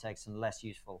some contexts and less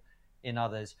useful in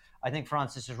others. I think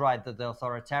Francis is right that the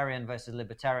authoritarian versus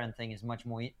libertarian thing is much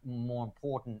more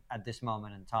important at this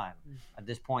moment in time. At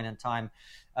this point in time,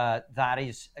 that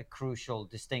is a crucial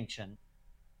distinction.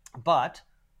 But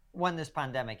when this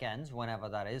pandemic ends, whenever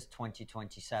that is,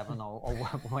 2027 or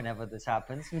whenever this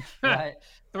happens, right?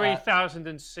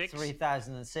 3006.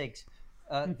 3006.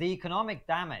 The economic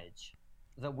damage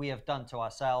that we have done to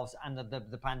ourselves and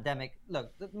the pandemic,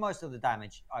 look, most of the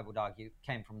damage, I would argue,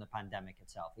 came from the pandemic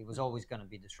itself. It was always going to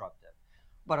be disruptive.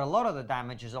 But a lot of the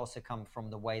damage has also come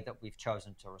from the way that we've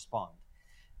chosen to respond.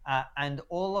 And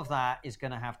all of that is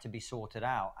going to have to be sorted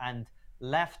out. And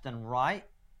left and right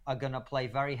are going to play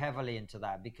very heavily into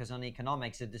that, because on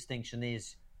economics, the distinction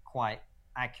is quite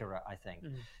accurate, I think.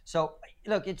 So,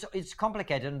 look, it's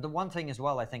complicated. And the one thing as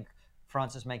well, I think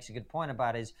Francis makes a good point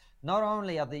about is not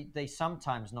only are they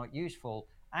sometimes not useful,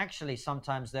 actually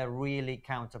sometimes they're really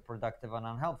counterproductive and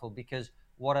unhelpful, because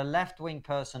what a left-wing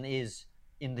person is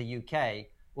in the UK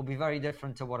will be very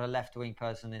different to what a left-wing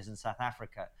person is in South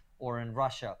Africa or in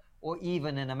Russia or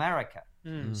even in America.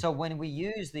 So when we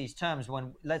use these terms,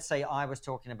 when, let's say, I was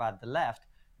talking about the left,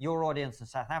 your audience in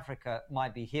South Africa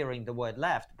might be hearing the word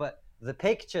left, but the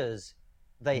pictures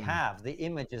they have, the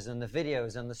images and the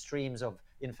videos and the streams of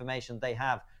information they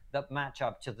have that match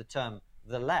up to the term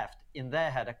the left in their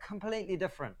head are completely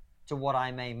different to what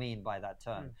I may mean by that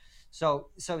term. So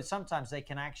sometimes they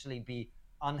can actually be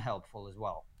unhelpful as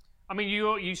well. I mean,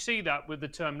 you see that with the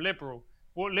term liberal.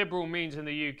 What liberal means in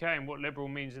the UK and what liberal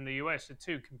means in the US are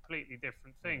two completely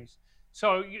different things.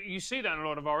 So you see that in a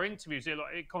lot of our interviews.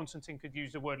 Konstantin could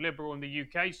use the word liberal in the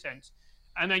UK sense,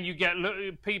 and then you get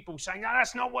people saying, "Oh,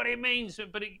 that's not what it means."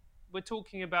 But we're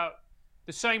talking about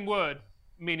the same word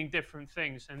meaning different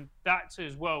things, and that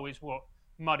as well is what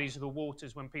muddies the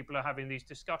waters when people are having these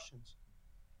discussions.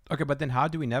 Okay, but then how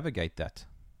do we navigate that?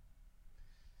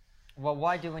 Well,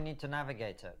 why do we need to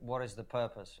navigate it? What is the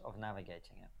purpose of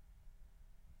navigating it?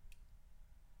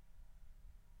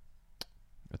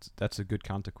 That's a good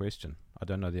counter question. I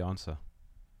don't know the answer.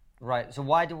 Right. So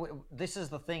why do we? This is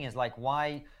the thing. Is like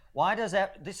why does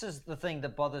that? This is the thing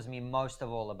that bothers me most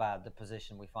of all about the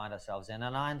position we find ourselves in.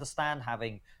 And I understand,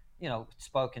 having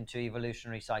spoken to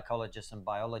evolutionary psychologists and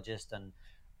biologists and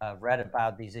read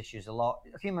about these issues a lot.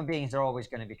 Human beings are always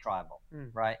going to be tribal,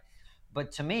 right?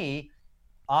 But to me,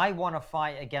 I want to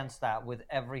fight against that with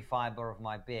every fiber of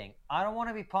my being. I don't want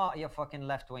to be part of your fucking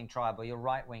left-wing tribe or your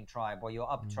right-wing tribe or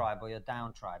your up tribe or your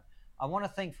down tribe. I want to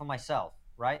think for myself,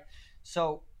 right?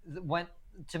 So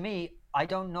to me, I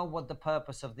don't know what the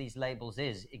purpose of these labels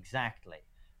is exactly.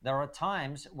 There are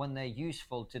times when they're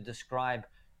useful to describe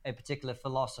a particular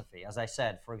philosophy. As I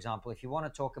said, for example, if you want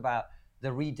to talk about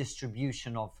the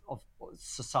redistribution of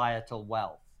societal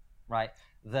wealth, right?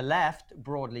 The left,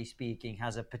 broadly speaking,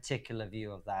 has a particular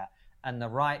view of that, and the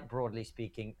right, broadly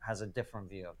speaking, has a different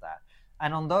view of that.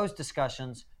 And on those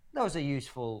discussions, those are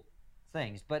useful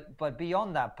things. But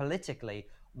beyond that, politically,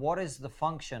 what is the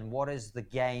function? What is the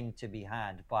gain to be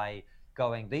had by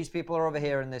going, these people are over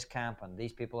here in this camp and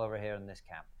these people over here in this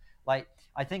camp? Like,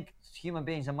 I think human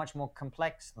beings are much more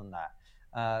complex than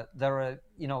that. There are,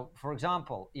 for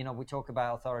example, we talk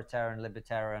about authoritarian,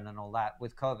 libertarian, and all that.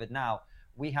 With COVID now,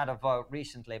 we had a vote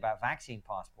recently about vaccine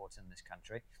passports in this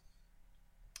country.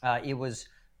 It was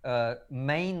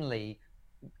mainly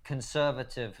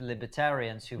conservative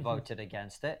libertarians who voted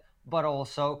against it, but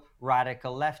also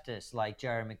radical leftists like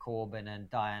Jeremy Corbyn and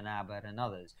Diane Abbott and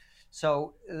others.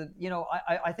 So,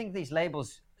 I think these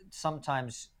labels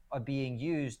sometimes are being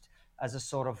used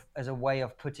as a way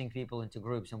of putting people into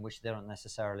groups in which they don't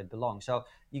necessarily belong. So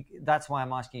that's why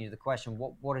I'm asking you the question: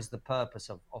 what is the purpose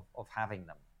of having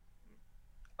them?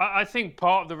 I think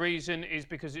part of the reason is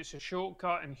because it's a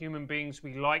shortcut, and human beings,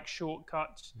 we like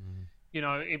shortcuts.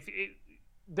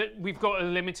 that we've got a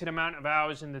limited amount of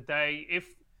hours in the day. If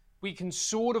we can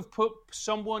sort of put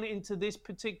someone into this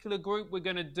particular group, we're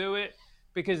going to do it,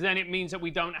 because then it means that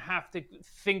we don't have to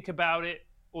think about it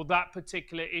or that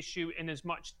particular issue in as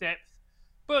much depth.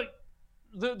 But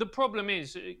the problem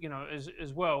is,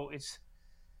 as well, it's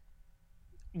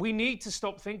we need to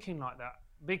stop thinking like that,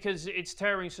 because it's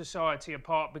tearing society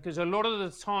apart. Because a lot of the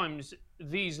times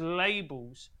these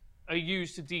labels are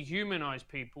used to dehumanize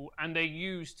people, and they're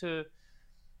used to,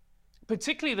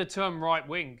 particularly the term right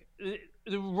wing.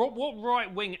 What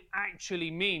right wing actually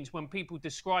means when people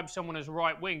describe someone as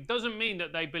right wing doesn't mean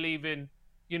that they believe in,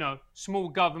 small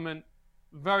government,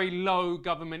 very low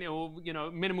government, or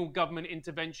minimal government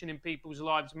intervention in people's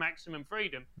lives, maximum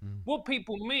freedom. What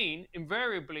people mean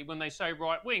invariably when they say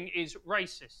right wing is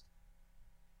racist.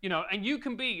 And you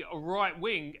can be a right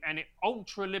wing and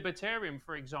ultra libertarian,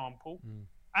 for example,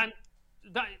 and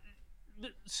that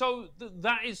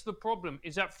is the problem,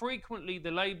 is that frequently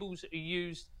the labels are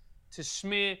used to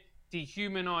smear,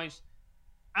 dehumanize,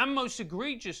 and most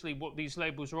egregiously what these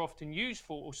labels are often used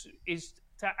for is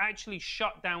to actually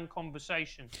shut down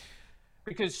conversation,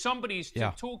 because somebody's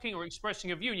talking or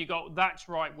expressing a view and you go, that's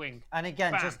right wing. And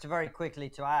again, Bam. just very quickly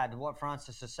to add, what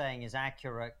Francis is saying is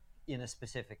accurate in a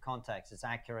specific context. It's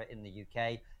accurate in the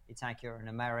UK, it's accurate in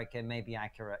America, it may be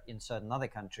accurate in certain other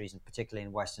countries, and particularly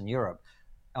in Western Europe,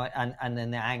 and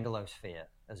in the Anglosphere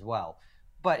as well.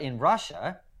 But in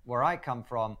Russia, where I come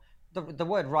from, the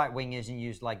word right wing isn't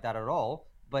used like that at all.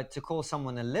 But to call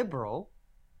someone a liberal,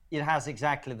 it has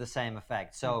exactly the same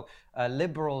effect. So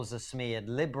liberals are smeared,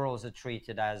 liberals are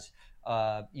treated as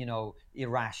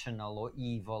irrational or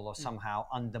evil or somehow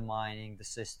undermining the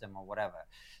system or whatever.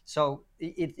 So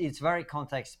it's very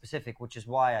context specific, which is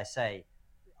why I say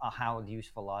how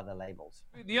useful are the labels.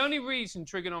 The only reason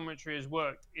trigonometry has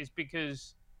worked is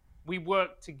because we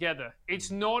work together.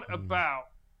 It's not about,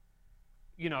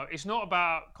 it's not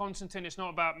about Konstantin, it's not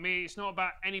about me, it's not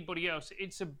about anybody else.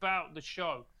 It's about the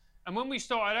show. And when we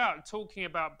started out talking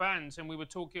about bands and we were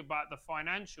talking about the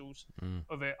financials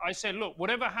of it, I said, look,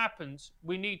 whatever happens,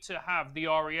 we need to have the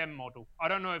REM model. I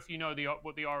don't know if you know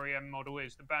what the REM model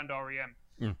is, the band REM.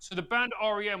 So the band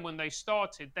REM, when they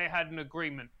started, they had an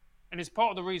agreement. And it's part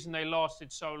of the reason they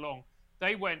lasted so long.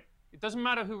 They went, it doesn't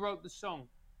matter who wrote the song.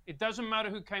 It doesn't matter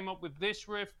who came up with this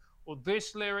riff or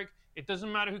this lyric. It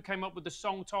doesn't matter who came up with the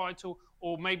song title,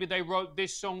 or maybe they wrote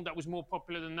this song that was more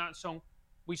popular than that song.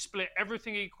 We split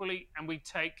everything equally, and we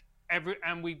take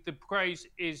the praise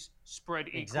is spread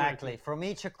equally. Exactly. From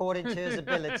each according to his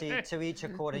ability to each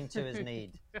according to his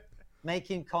need.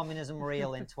 Making communism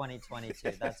real in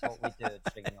 2022. That's what we do at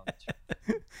Trigonometry.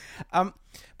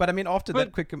 But I mean, after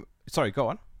that quick... Sorry, go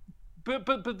on.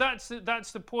 But that's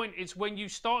the point. It's when you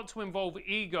start to involve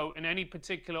ego in any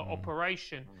particular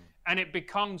operation, and it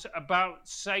becomes about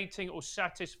sating or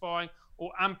satisfying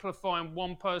or amplifying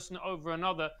one person over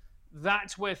another,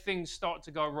 that's where things start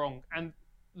to go wrong. And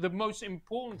the most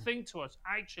important thing to us,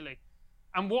 actually,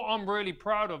 and what I'm really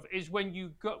proud of, is when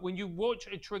you watch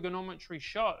a trigonometry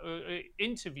show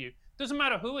interview, doesn't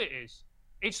matter who it is,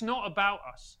 it's not about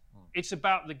us, it's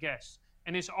about the guests.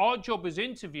 And it's our job as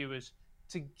interviewers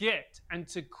to get and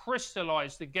to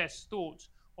crystallize the guest's thoughts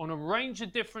on a range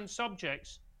of different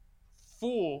subjects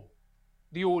for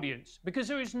the audience. Because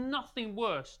there is nothing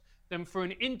worse than for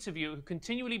an interviewer who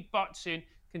continually butts in,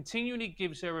 continually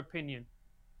gives their opinion.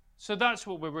 So that's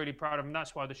what we're really proud of, and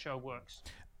that's why the show works.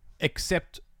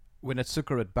 Except when it's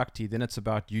Sukarat Bhakti, then it's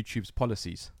about YouTube's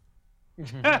policies.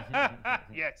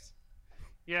 Yes,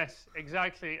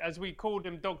 exactly. As we called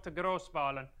him, Dr.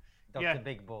 Grossballen. Dr.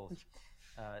 Big Balls.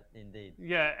 Indeed.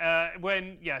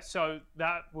 So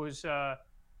that was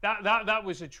that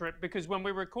was a trip, because when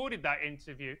we recorded that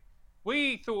interview,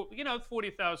 we thought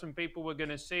 40,000 people were going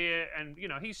to see it, and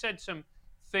he said some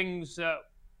things that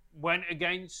went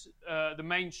against the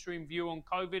mainstream view on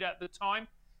COVID at the time.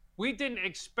 We didn't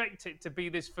expect it to be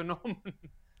this phenomenon.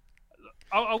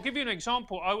 I'll give you an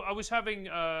example. I was having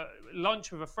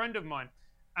lunch with a friend of mine,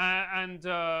 and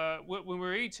when we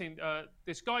were eating,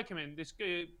 this guy came in. This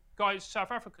guy,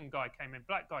 South African guy, came in,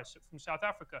 black guy from South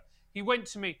Africa. He went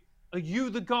to me, "Are you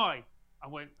the guy?" I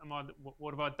went,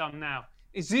 what have I done now?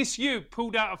 Is this you?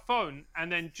 Pulled out a phone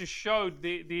and then just showed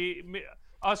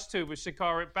us two with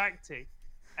Sukarat Bhakti.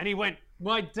 And he went,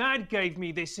 "My dad gave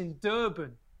me this in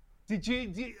Durban. Did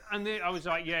you?" And then I was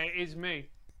like, "Yeah, it is me."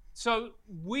 So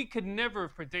we could never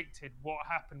have predicted what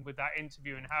happened with that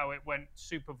interview and how it went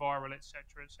super viral,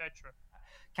 etc., etc.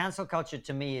 Cancel culture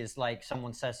to me is like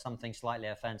someone says something slightly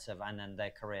offensive and then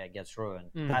their career gets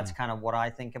ruined. That's kind of what I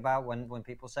think about when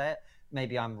people say it.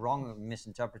 Maybe I'm wrong or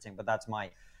misinterpreting, but that's my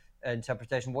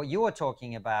interpretation. What you are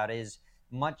talking about is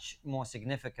much more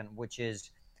significant, which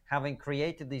is having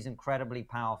created these incredibly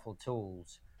powerful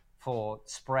tools for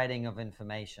spreading of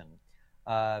information.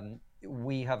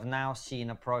 We have now seen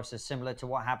a process similar to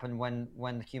what happened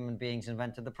when human beings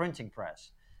invented the printing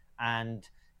press, and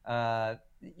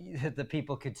the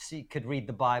people could read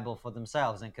the Bible for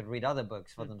themselves and could read other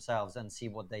books for themselves and see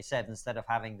what they said, instead of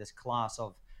having this class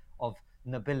of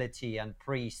nobility and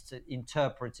priests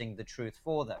interpreting the truth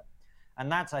for them.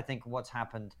 And that's, I think, what's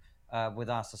happened with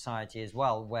our society as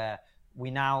well, where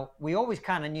we always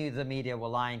kind of knew the media were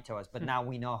lying to us, but now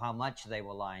we know how much they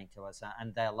were lying to us,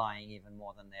 and they're lying even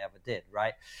more than they ever did,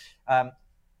 right?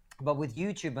 But with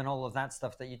YouTube and all of that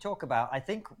stuff that you talk about, I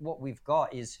think what we've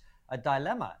got is a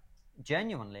dilemma,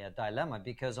 genuinely a dilemma,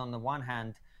 because on the one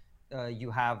hand,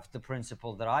 you have the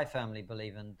principle that I firmly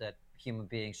believe in, that human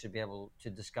beings should be able to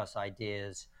discuss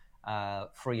ideas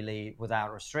freely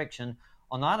without restriction.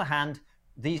 On the other hand,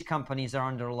 these companies are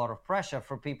under a lot of pressure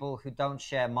for people who don't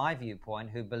share my viewpoint,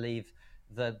 who believe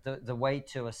that the way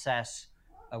to assess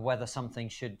whether something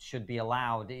should be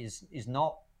allowed is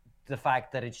not the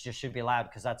fact that it just should be allowed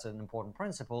because that's an important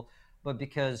principle, but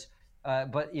because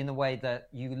but in a way that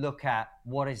you look at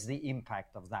what is the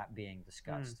impact of that being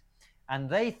discussed. And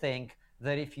they think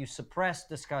that if you suppress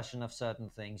discussion of certain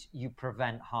things, you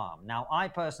prevent harm. Now, I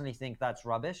personally think that's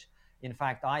rubbish. In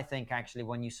fact, I think actually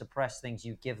when you suppress things,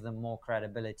 you give them more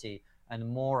credibility and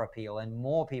more appeal, and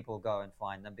more people go and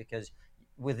find them, because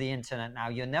with the internet now,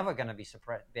 you're never going to be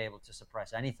able to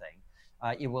suppress anything.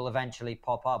 It will eventually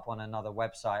pop up on another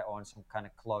website or on some kind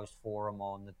of closed forum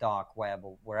or on the dark web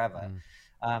or wherever.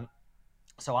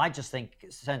 So I just think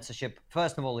censorship,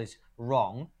 first of all, is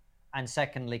wrong, and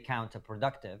secondly,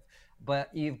 counterproductive. But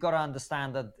you've got to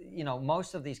understand that, you know,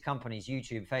 most of these companies,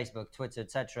 YouTube, Facebook, Twitter,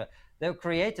 etc., they were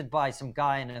created by some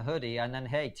guy in a hoodie, and then,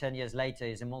 hey, 10 years later,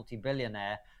 he's a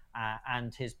multi-billionaire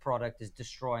and his product is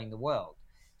destroying the world.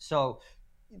 So,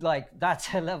 like,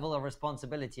 that's a level of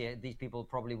responsibility these people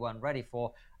probably weren't ready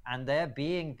for. And they're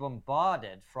being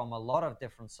bombarded from a lot of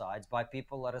different sides by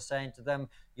people that are saying to them,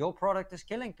 your product is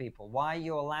killing people. Why are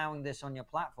you allowing this on your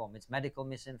platform? It's medical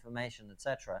misinformation,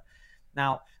 etc.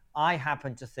 Now, I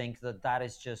happen to think that that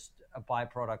is just a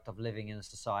byproduct of living in a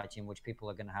society in which people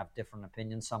are going to have different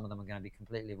opinions. Some of them are going to be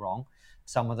completely wrong.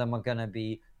 Some of them are going to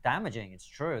be damaging. It's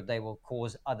true. They will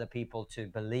cause other people to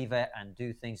believe it and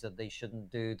do things that they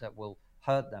shouldn't do that will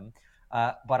hurt them.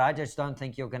 But I just don't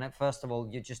think you're going to, first of all,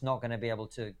 you're just not going to be able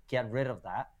to get rid of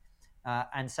that.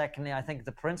 And secondly, I think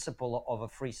the principle of a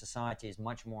free society is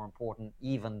much more important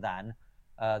even than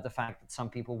the fact that some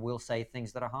people will say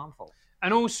things that are harmful.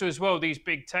 And also as well, these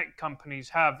big tech companies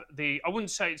have I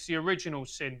wouldn't say it's the original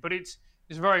sin, but it's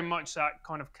very much that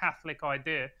kind of Catholic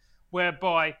idea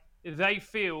whereby they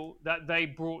feel that they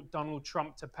brought Donald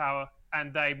Trump to power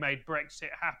and they made Brexit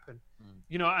happen.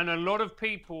 You know, and a lot of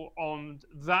people on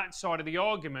that side of the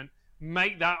argument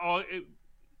make that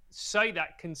say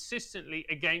that consistently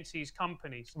against these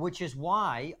companies. Which is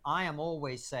why I am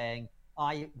always saying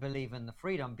I believe in the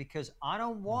freedom, because I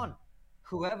don't want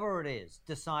whoever it is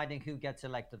deciding who gets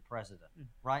elected president,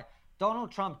 right?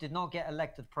 Donald Trump did not get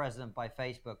elected president by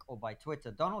Facebook or by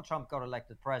Twitter. Donald Trump got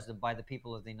elected president by the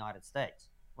people of the United States,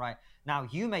 right? Now,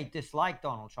 you may dislike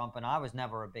Donald Trump, and I was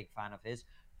never a big fan of his.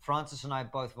 Francis and I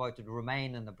both voted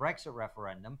Remain in the Brexit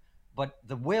referendum, but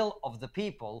the will of the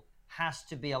people has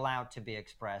to be allowed to be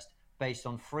expressed based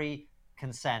on free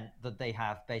consent that they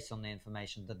have, based on the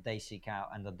information that they seek out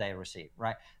and that they receive,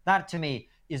 right? That to me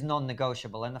is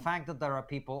non-negotiable. And the fact that there are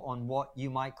people on what you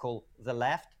might call the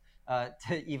left,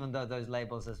 even though those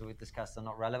labels, as we discussed, are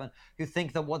not relevant, who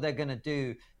think that what they're going to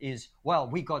do is, well,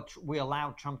 we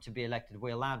allowed Trump to be elected,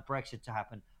 we allowed Brexit to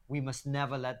happen, we must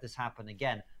never let this happen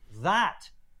again. That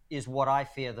is what I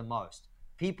fear the most.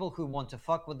 People who want to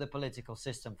fuck with the political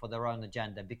system for their own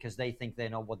agenda because they think they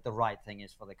know what the right thing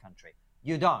is for the country.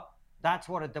 You don't. That's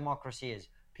what a democracy is.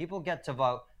 People get to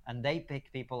vote and they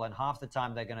pick people, and half the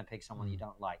time they're going to pick someone you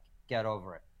don't like. Get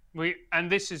over it.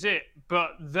 And this is it.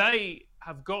 But they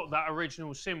have got that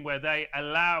original sin where they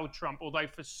allowed Trump, or they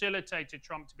facilitated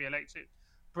Trump to be elected,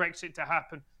 Brexit to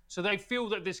happen. So they feel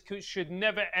that this should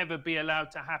never, ever be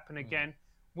allowed to happen again,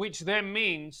 which then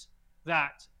means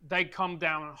that they come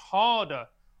down harder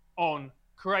on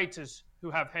creators who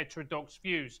have heterodox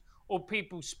views, or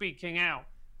people speaking out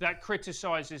that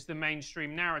criticizes the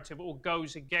mainstream narrative or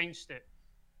goes against it.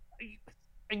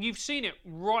 And you've seen it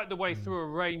right the way through a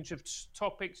range of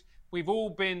topics. We've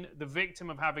all been the victim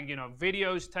of having,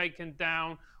 videos taken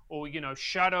down, or,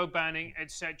 shadow banning,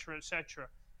 etc., etc.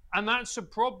 And that's a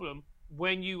problem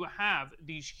when you have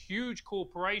these huge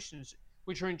corporations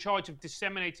which are in charge of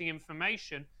disseminating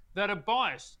information that are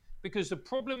biased. Because the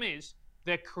problem is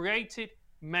They're created,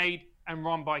 made, and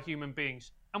run by human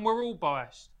beings, and we're all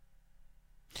biased.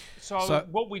 So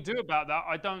what we do about that,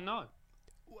 I don't know.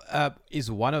 Is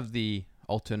one of the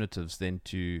alternatives then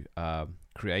to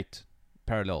create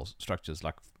parallel structures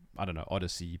like, I don't know,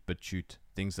 Odyssey, BitChute,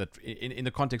 things that in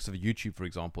the context of YouTube, for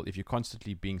example, if you're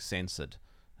constantly being censored,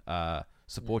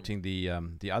 supporting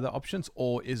the other options,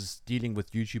 or is dealing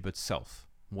with YouTube itself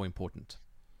more important?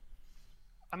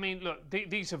 I mean, look,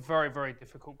 these are very, very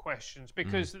difficult questions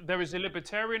because there is a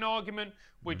libertarian argument,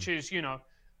 which is,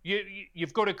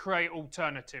 you've got to create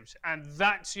alternatives, and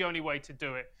that's the only way to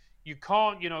do it. You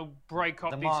can't, break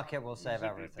up the these... market will save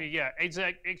everything. Yeah,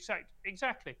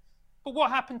 exactly. But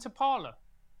what happened to Parler?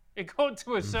 It got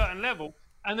to a certain level,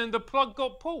 and then the plug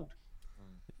got pulled.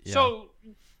 Yeah. So,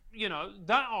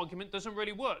 that argument doesn't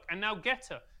really work. And now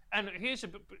Getter. And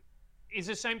is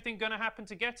the same thing going to happen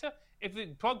to Getter? If the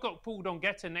plug got pulled on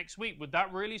Getter next week, would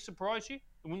that really surprise you?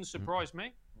 It wouldn't surprise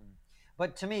me.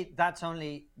 But to me, that's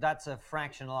a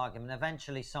fractional argument.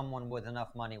 Eventually, someone with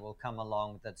enough money will come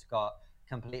along that's got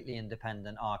completely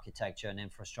independent architecture and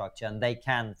infrastructure, and they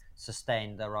can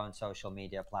sustain their own social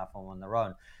media platform on their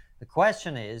own. The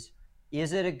question is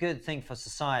it a good thing for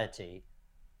society,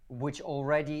 which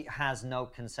already has no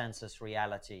consensus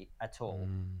reality at all?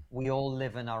 We all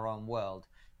live in our own world.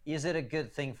 Is it a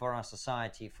good thing for our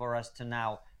society for us to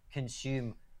now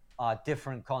consume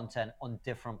different content on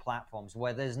different platforms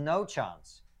where there's no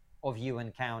chance of you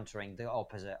encountering the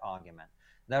opposite argument?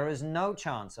 There is no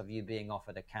chance of you being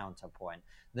offered a counterpoint.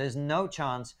 There's no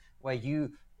chance where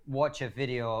you watch a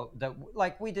video that,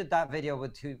 like we did that video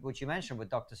which you mentioned with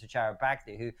Dr. Sucharit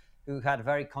Bhakdi, who had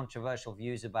very controversial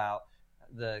views about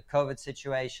the COVID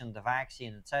situation, the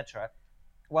vaccine, etc.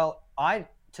 Well, I've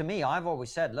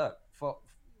always said, look,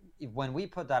 when we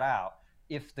put that out,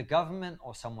 if the government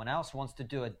or someone else wants to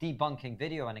do a debunking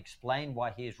video and explain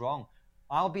why he is wrong,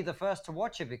 I'll be the first to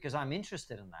watch it because I'm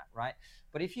interested in that, right?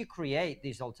 But if you create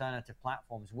these alternative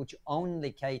platforms which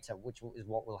only cater, which is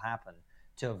what will happen,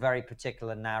 to a very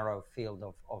particular narrow field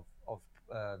of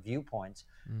viewpoints,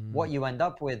 what you end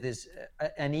up with is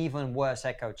an even worse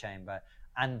echo chamber.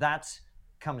 And that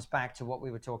comes back to what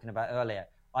we were talking about earlier.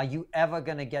 Are you ever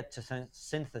going to get to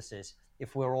synthesis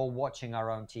if we're all watching our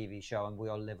own TV show and we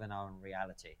all live in our own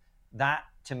reality? That,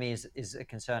 to me, is a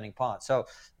concerning part. So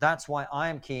that's why I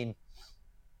am keen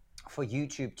for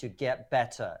YouTube to get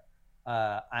better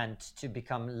and to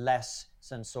become less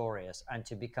censorious and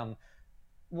to become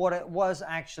what it was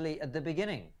actually at the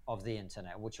beginning of the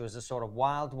internet, which was a sort of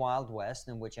wild, wild west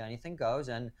in which anything goes,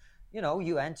 and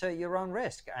you enter at your own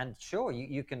risk. And sure,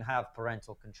 you can have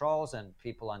parental controls and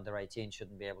people under 18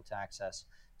 shouldn't be able to access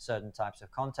certain types of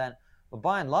content. But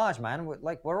by and large, man,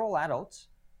 we're all adults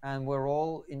and we're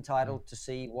all entitled to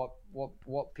see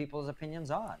what people's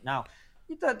opinions are. Now,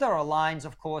 there are lines,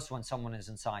 of course, when someone is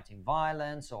inciting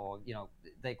violence or,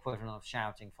 the equivalent of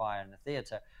shouting fire in a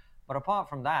theater. But apart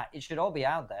from that, it should all be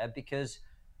out there, because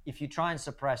if you try and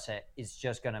suppress it, it's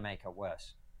just going to make it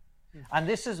worse. And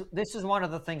this is one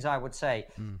of the things I would say,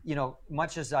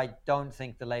 much as I don't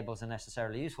think the labels are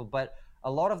necessarily useful, but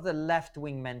a lot of the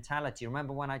left-wing mentality,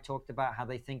 remember when I talked about how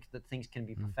they think that things can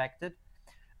be perfected?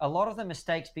 A lot of the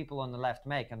mistakes people on the left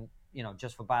make, and,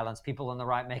 just for balance, people on the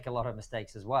right make a lot of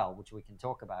mistakes as well, which we can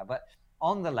talk about. But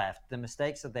on the left, the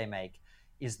mistakes that they make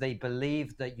is they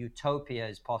believe that utopia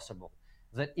is possible,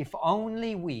 that if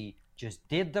only we just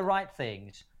did the right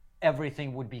things,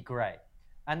 everything would be great.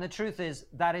 And the truth is,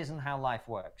 that isn't how life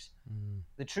works.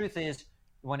 The truth is,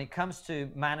 when it comes to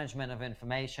management of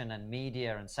information and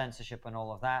media and censorship and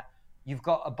all of that, you've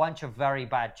got a bunch of very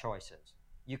bad choices.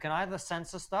 You can either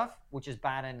censor stuff, which is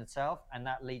bad in itself, and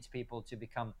that leads people to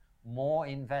become more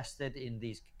invested in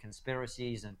these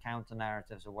conspiracies and counter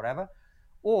narratives or whatever,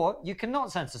 or you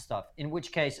cannot censor stuff, in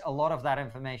which case a lot of that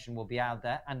information will be out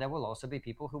there, and there will also be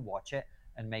people who watch it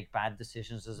and make bad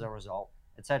decisions as a result,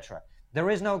 etc. There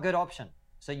is no good option.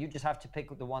 So you just have to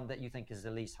pick the one that you think is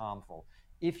the least harmful.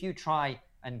 If you try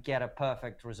and get a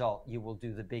perfect result, you will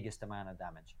do the biggest amount of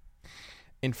damage.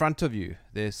 In front of you,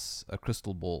 there's a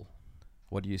crystal ball.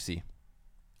 What do you see?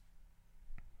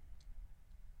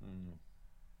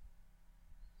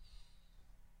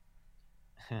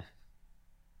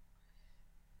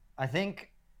 I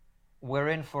think we're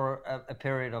in for a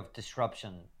period of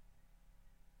disruption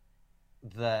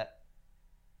that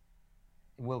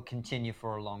will continue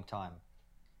for a long time.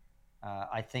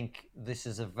 I think this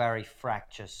is a very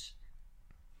fractious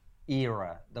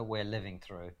era that we're living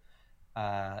through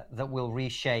that will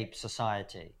reshape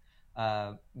society.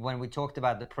 When we talked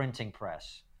about the printing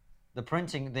press, the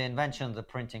invention of the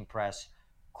printing press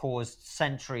caused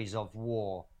centuries of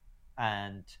war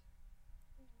and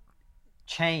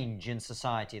change in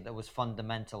society that was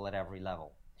fundamental at every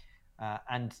level.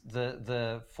 And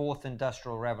the fourth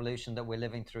industrial revolution that we're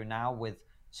living through now with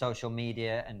social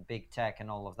media and big tech and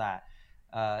all of that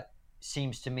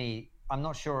seems to me, I'm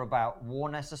not sure about war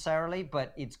necessarily,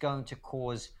 but it's going to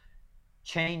cause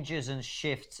changes and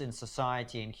shifts in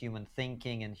society and human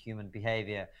thinking and human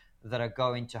behavior that are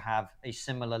going to have a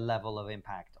similar level of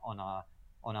impact on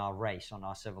our race, on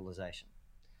our civilization.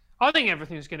 I think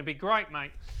everything's going to be great,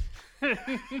 mate.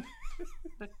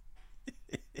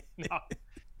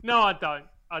 No, I don't.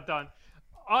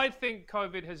 I think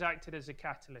COVID has acted as a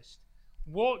catalyst.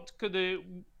 What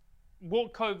COVID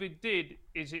did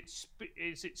is it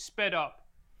sped up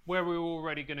where we were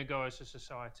already going to go as a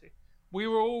society. We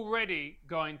were already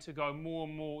going to go more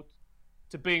and more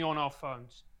to being on our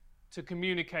phones, to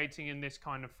communicating in this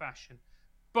kind of fashion.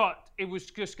 But it was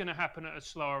just going to happen at a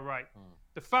slower rate.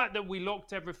 The fact that we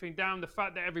locked everything down, the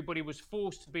fact that everybody was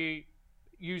forced to be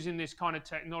using this kind of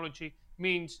technology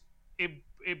means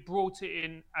it brought it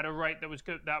in at a rate that was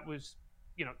good. That was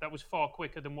far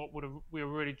quicker than what we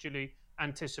originally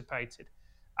anticipated.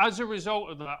 As a result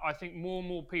of that, I think more and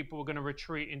more people are going to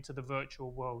retreat into the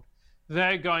virtual world.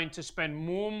 They're going to spend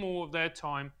more and more of their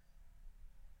time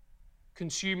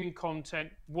consuming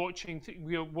content, watching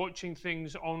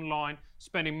things online,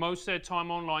 spending most of their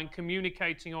time online,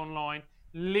 communicating online,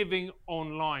 living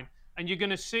online. And you're going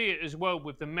to see it as well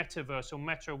with the metaverse or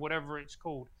meta, whatever it's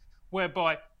called,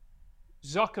 whereby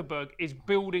Zuckerberg is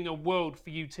building a world for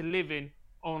you to live in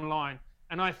online.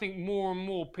 And I think more and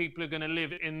more people are going to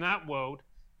live in that world.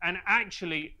 And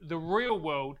actually, the real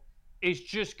world is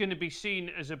just going to be seen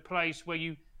as a place where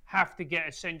you have to get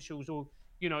essentials or,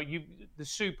 the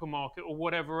supermarket or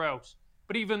whatever else.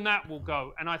 But even that will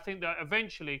go. And I think that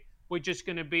eventually we're just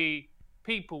going to be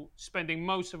people spending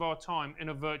most of our time in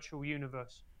a virtual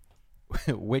universe.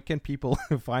 Where can people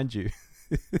find you?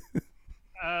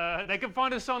 They can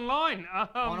find us online.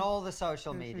 On all the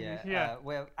social media. Yeah.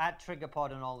 We're at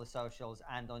TriggerPod on all the socials,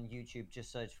 and on YouTube,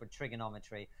 just search for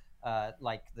Trigonometry,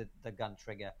 like the gun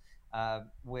trigger.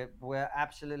 We're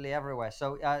absolutely everywhere.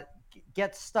 So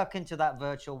get stuck into that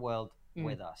virtual world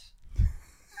with us.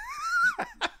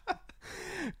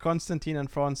 Konstantin and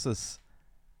Francis,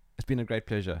 it's been a great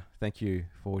pleasure. Thank you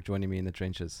for joining me in the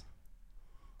trenches.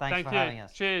 Thanks for having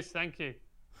us. Cheers. Thank you.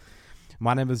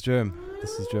 My name is Germ.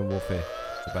 This is Germ Warfare,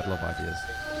 the Battle of Ideas.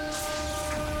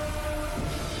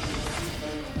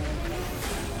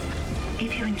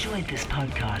 If you enjoyed this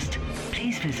podcast,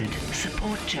 please visit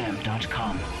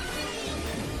supportgerm.com.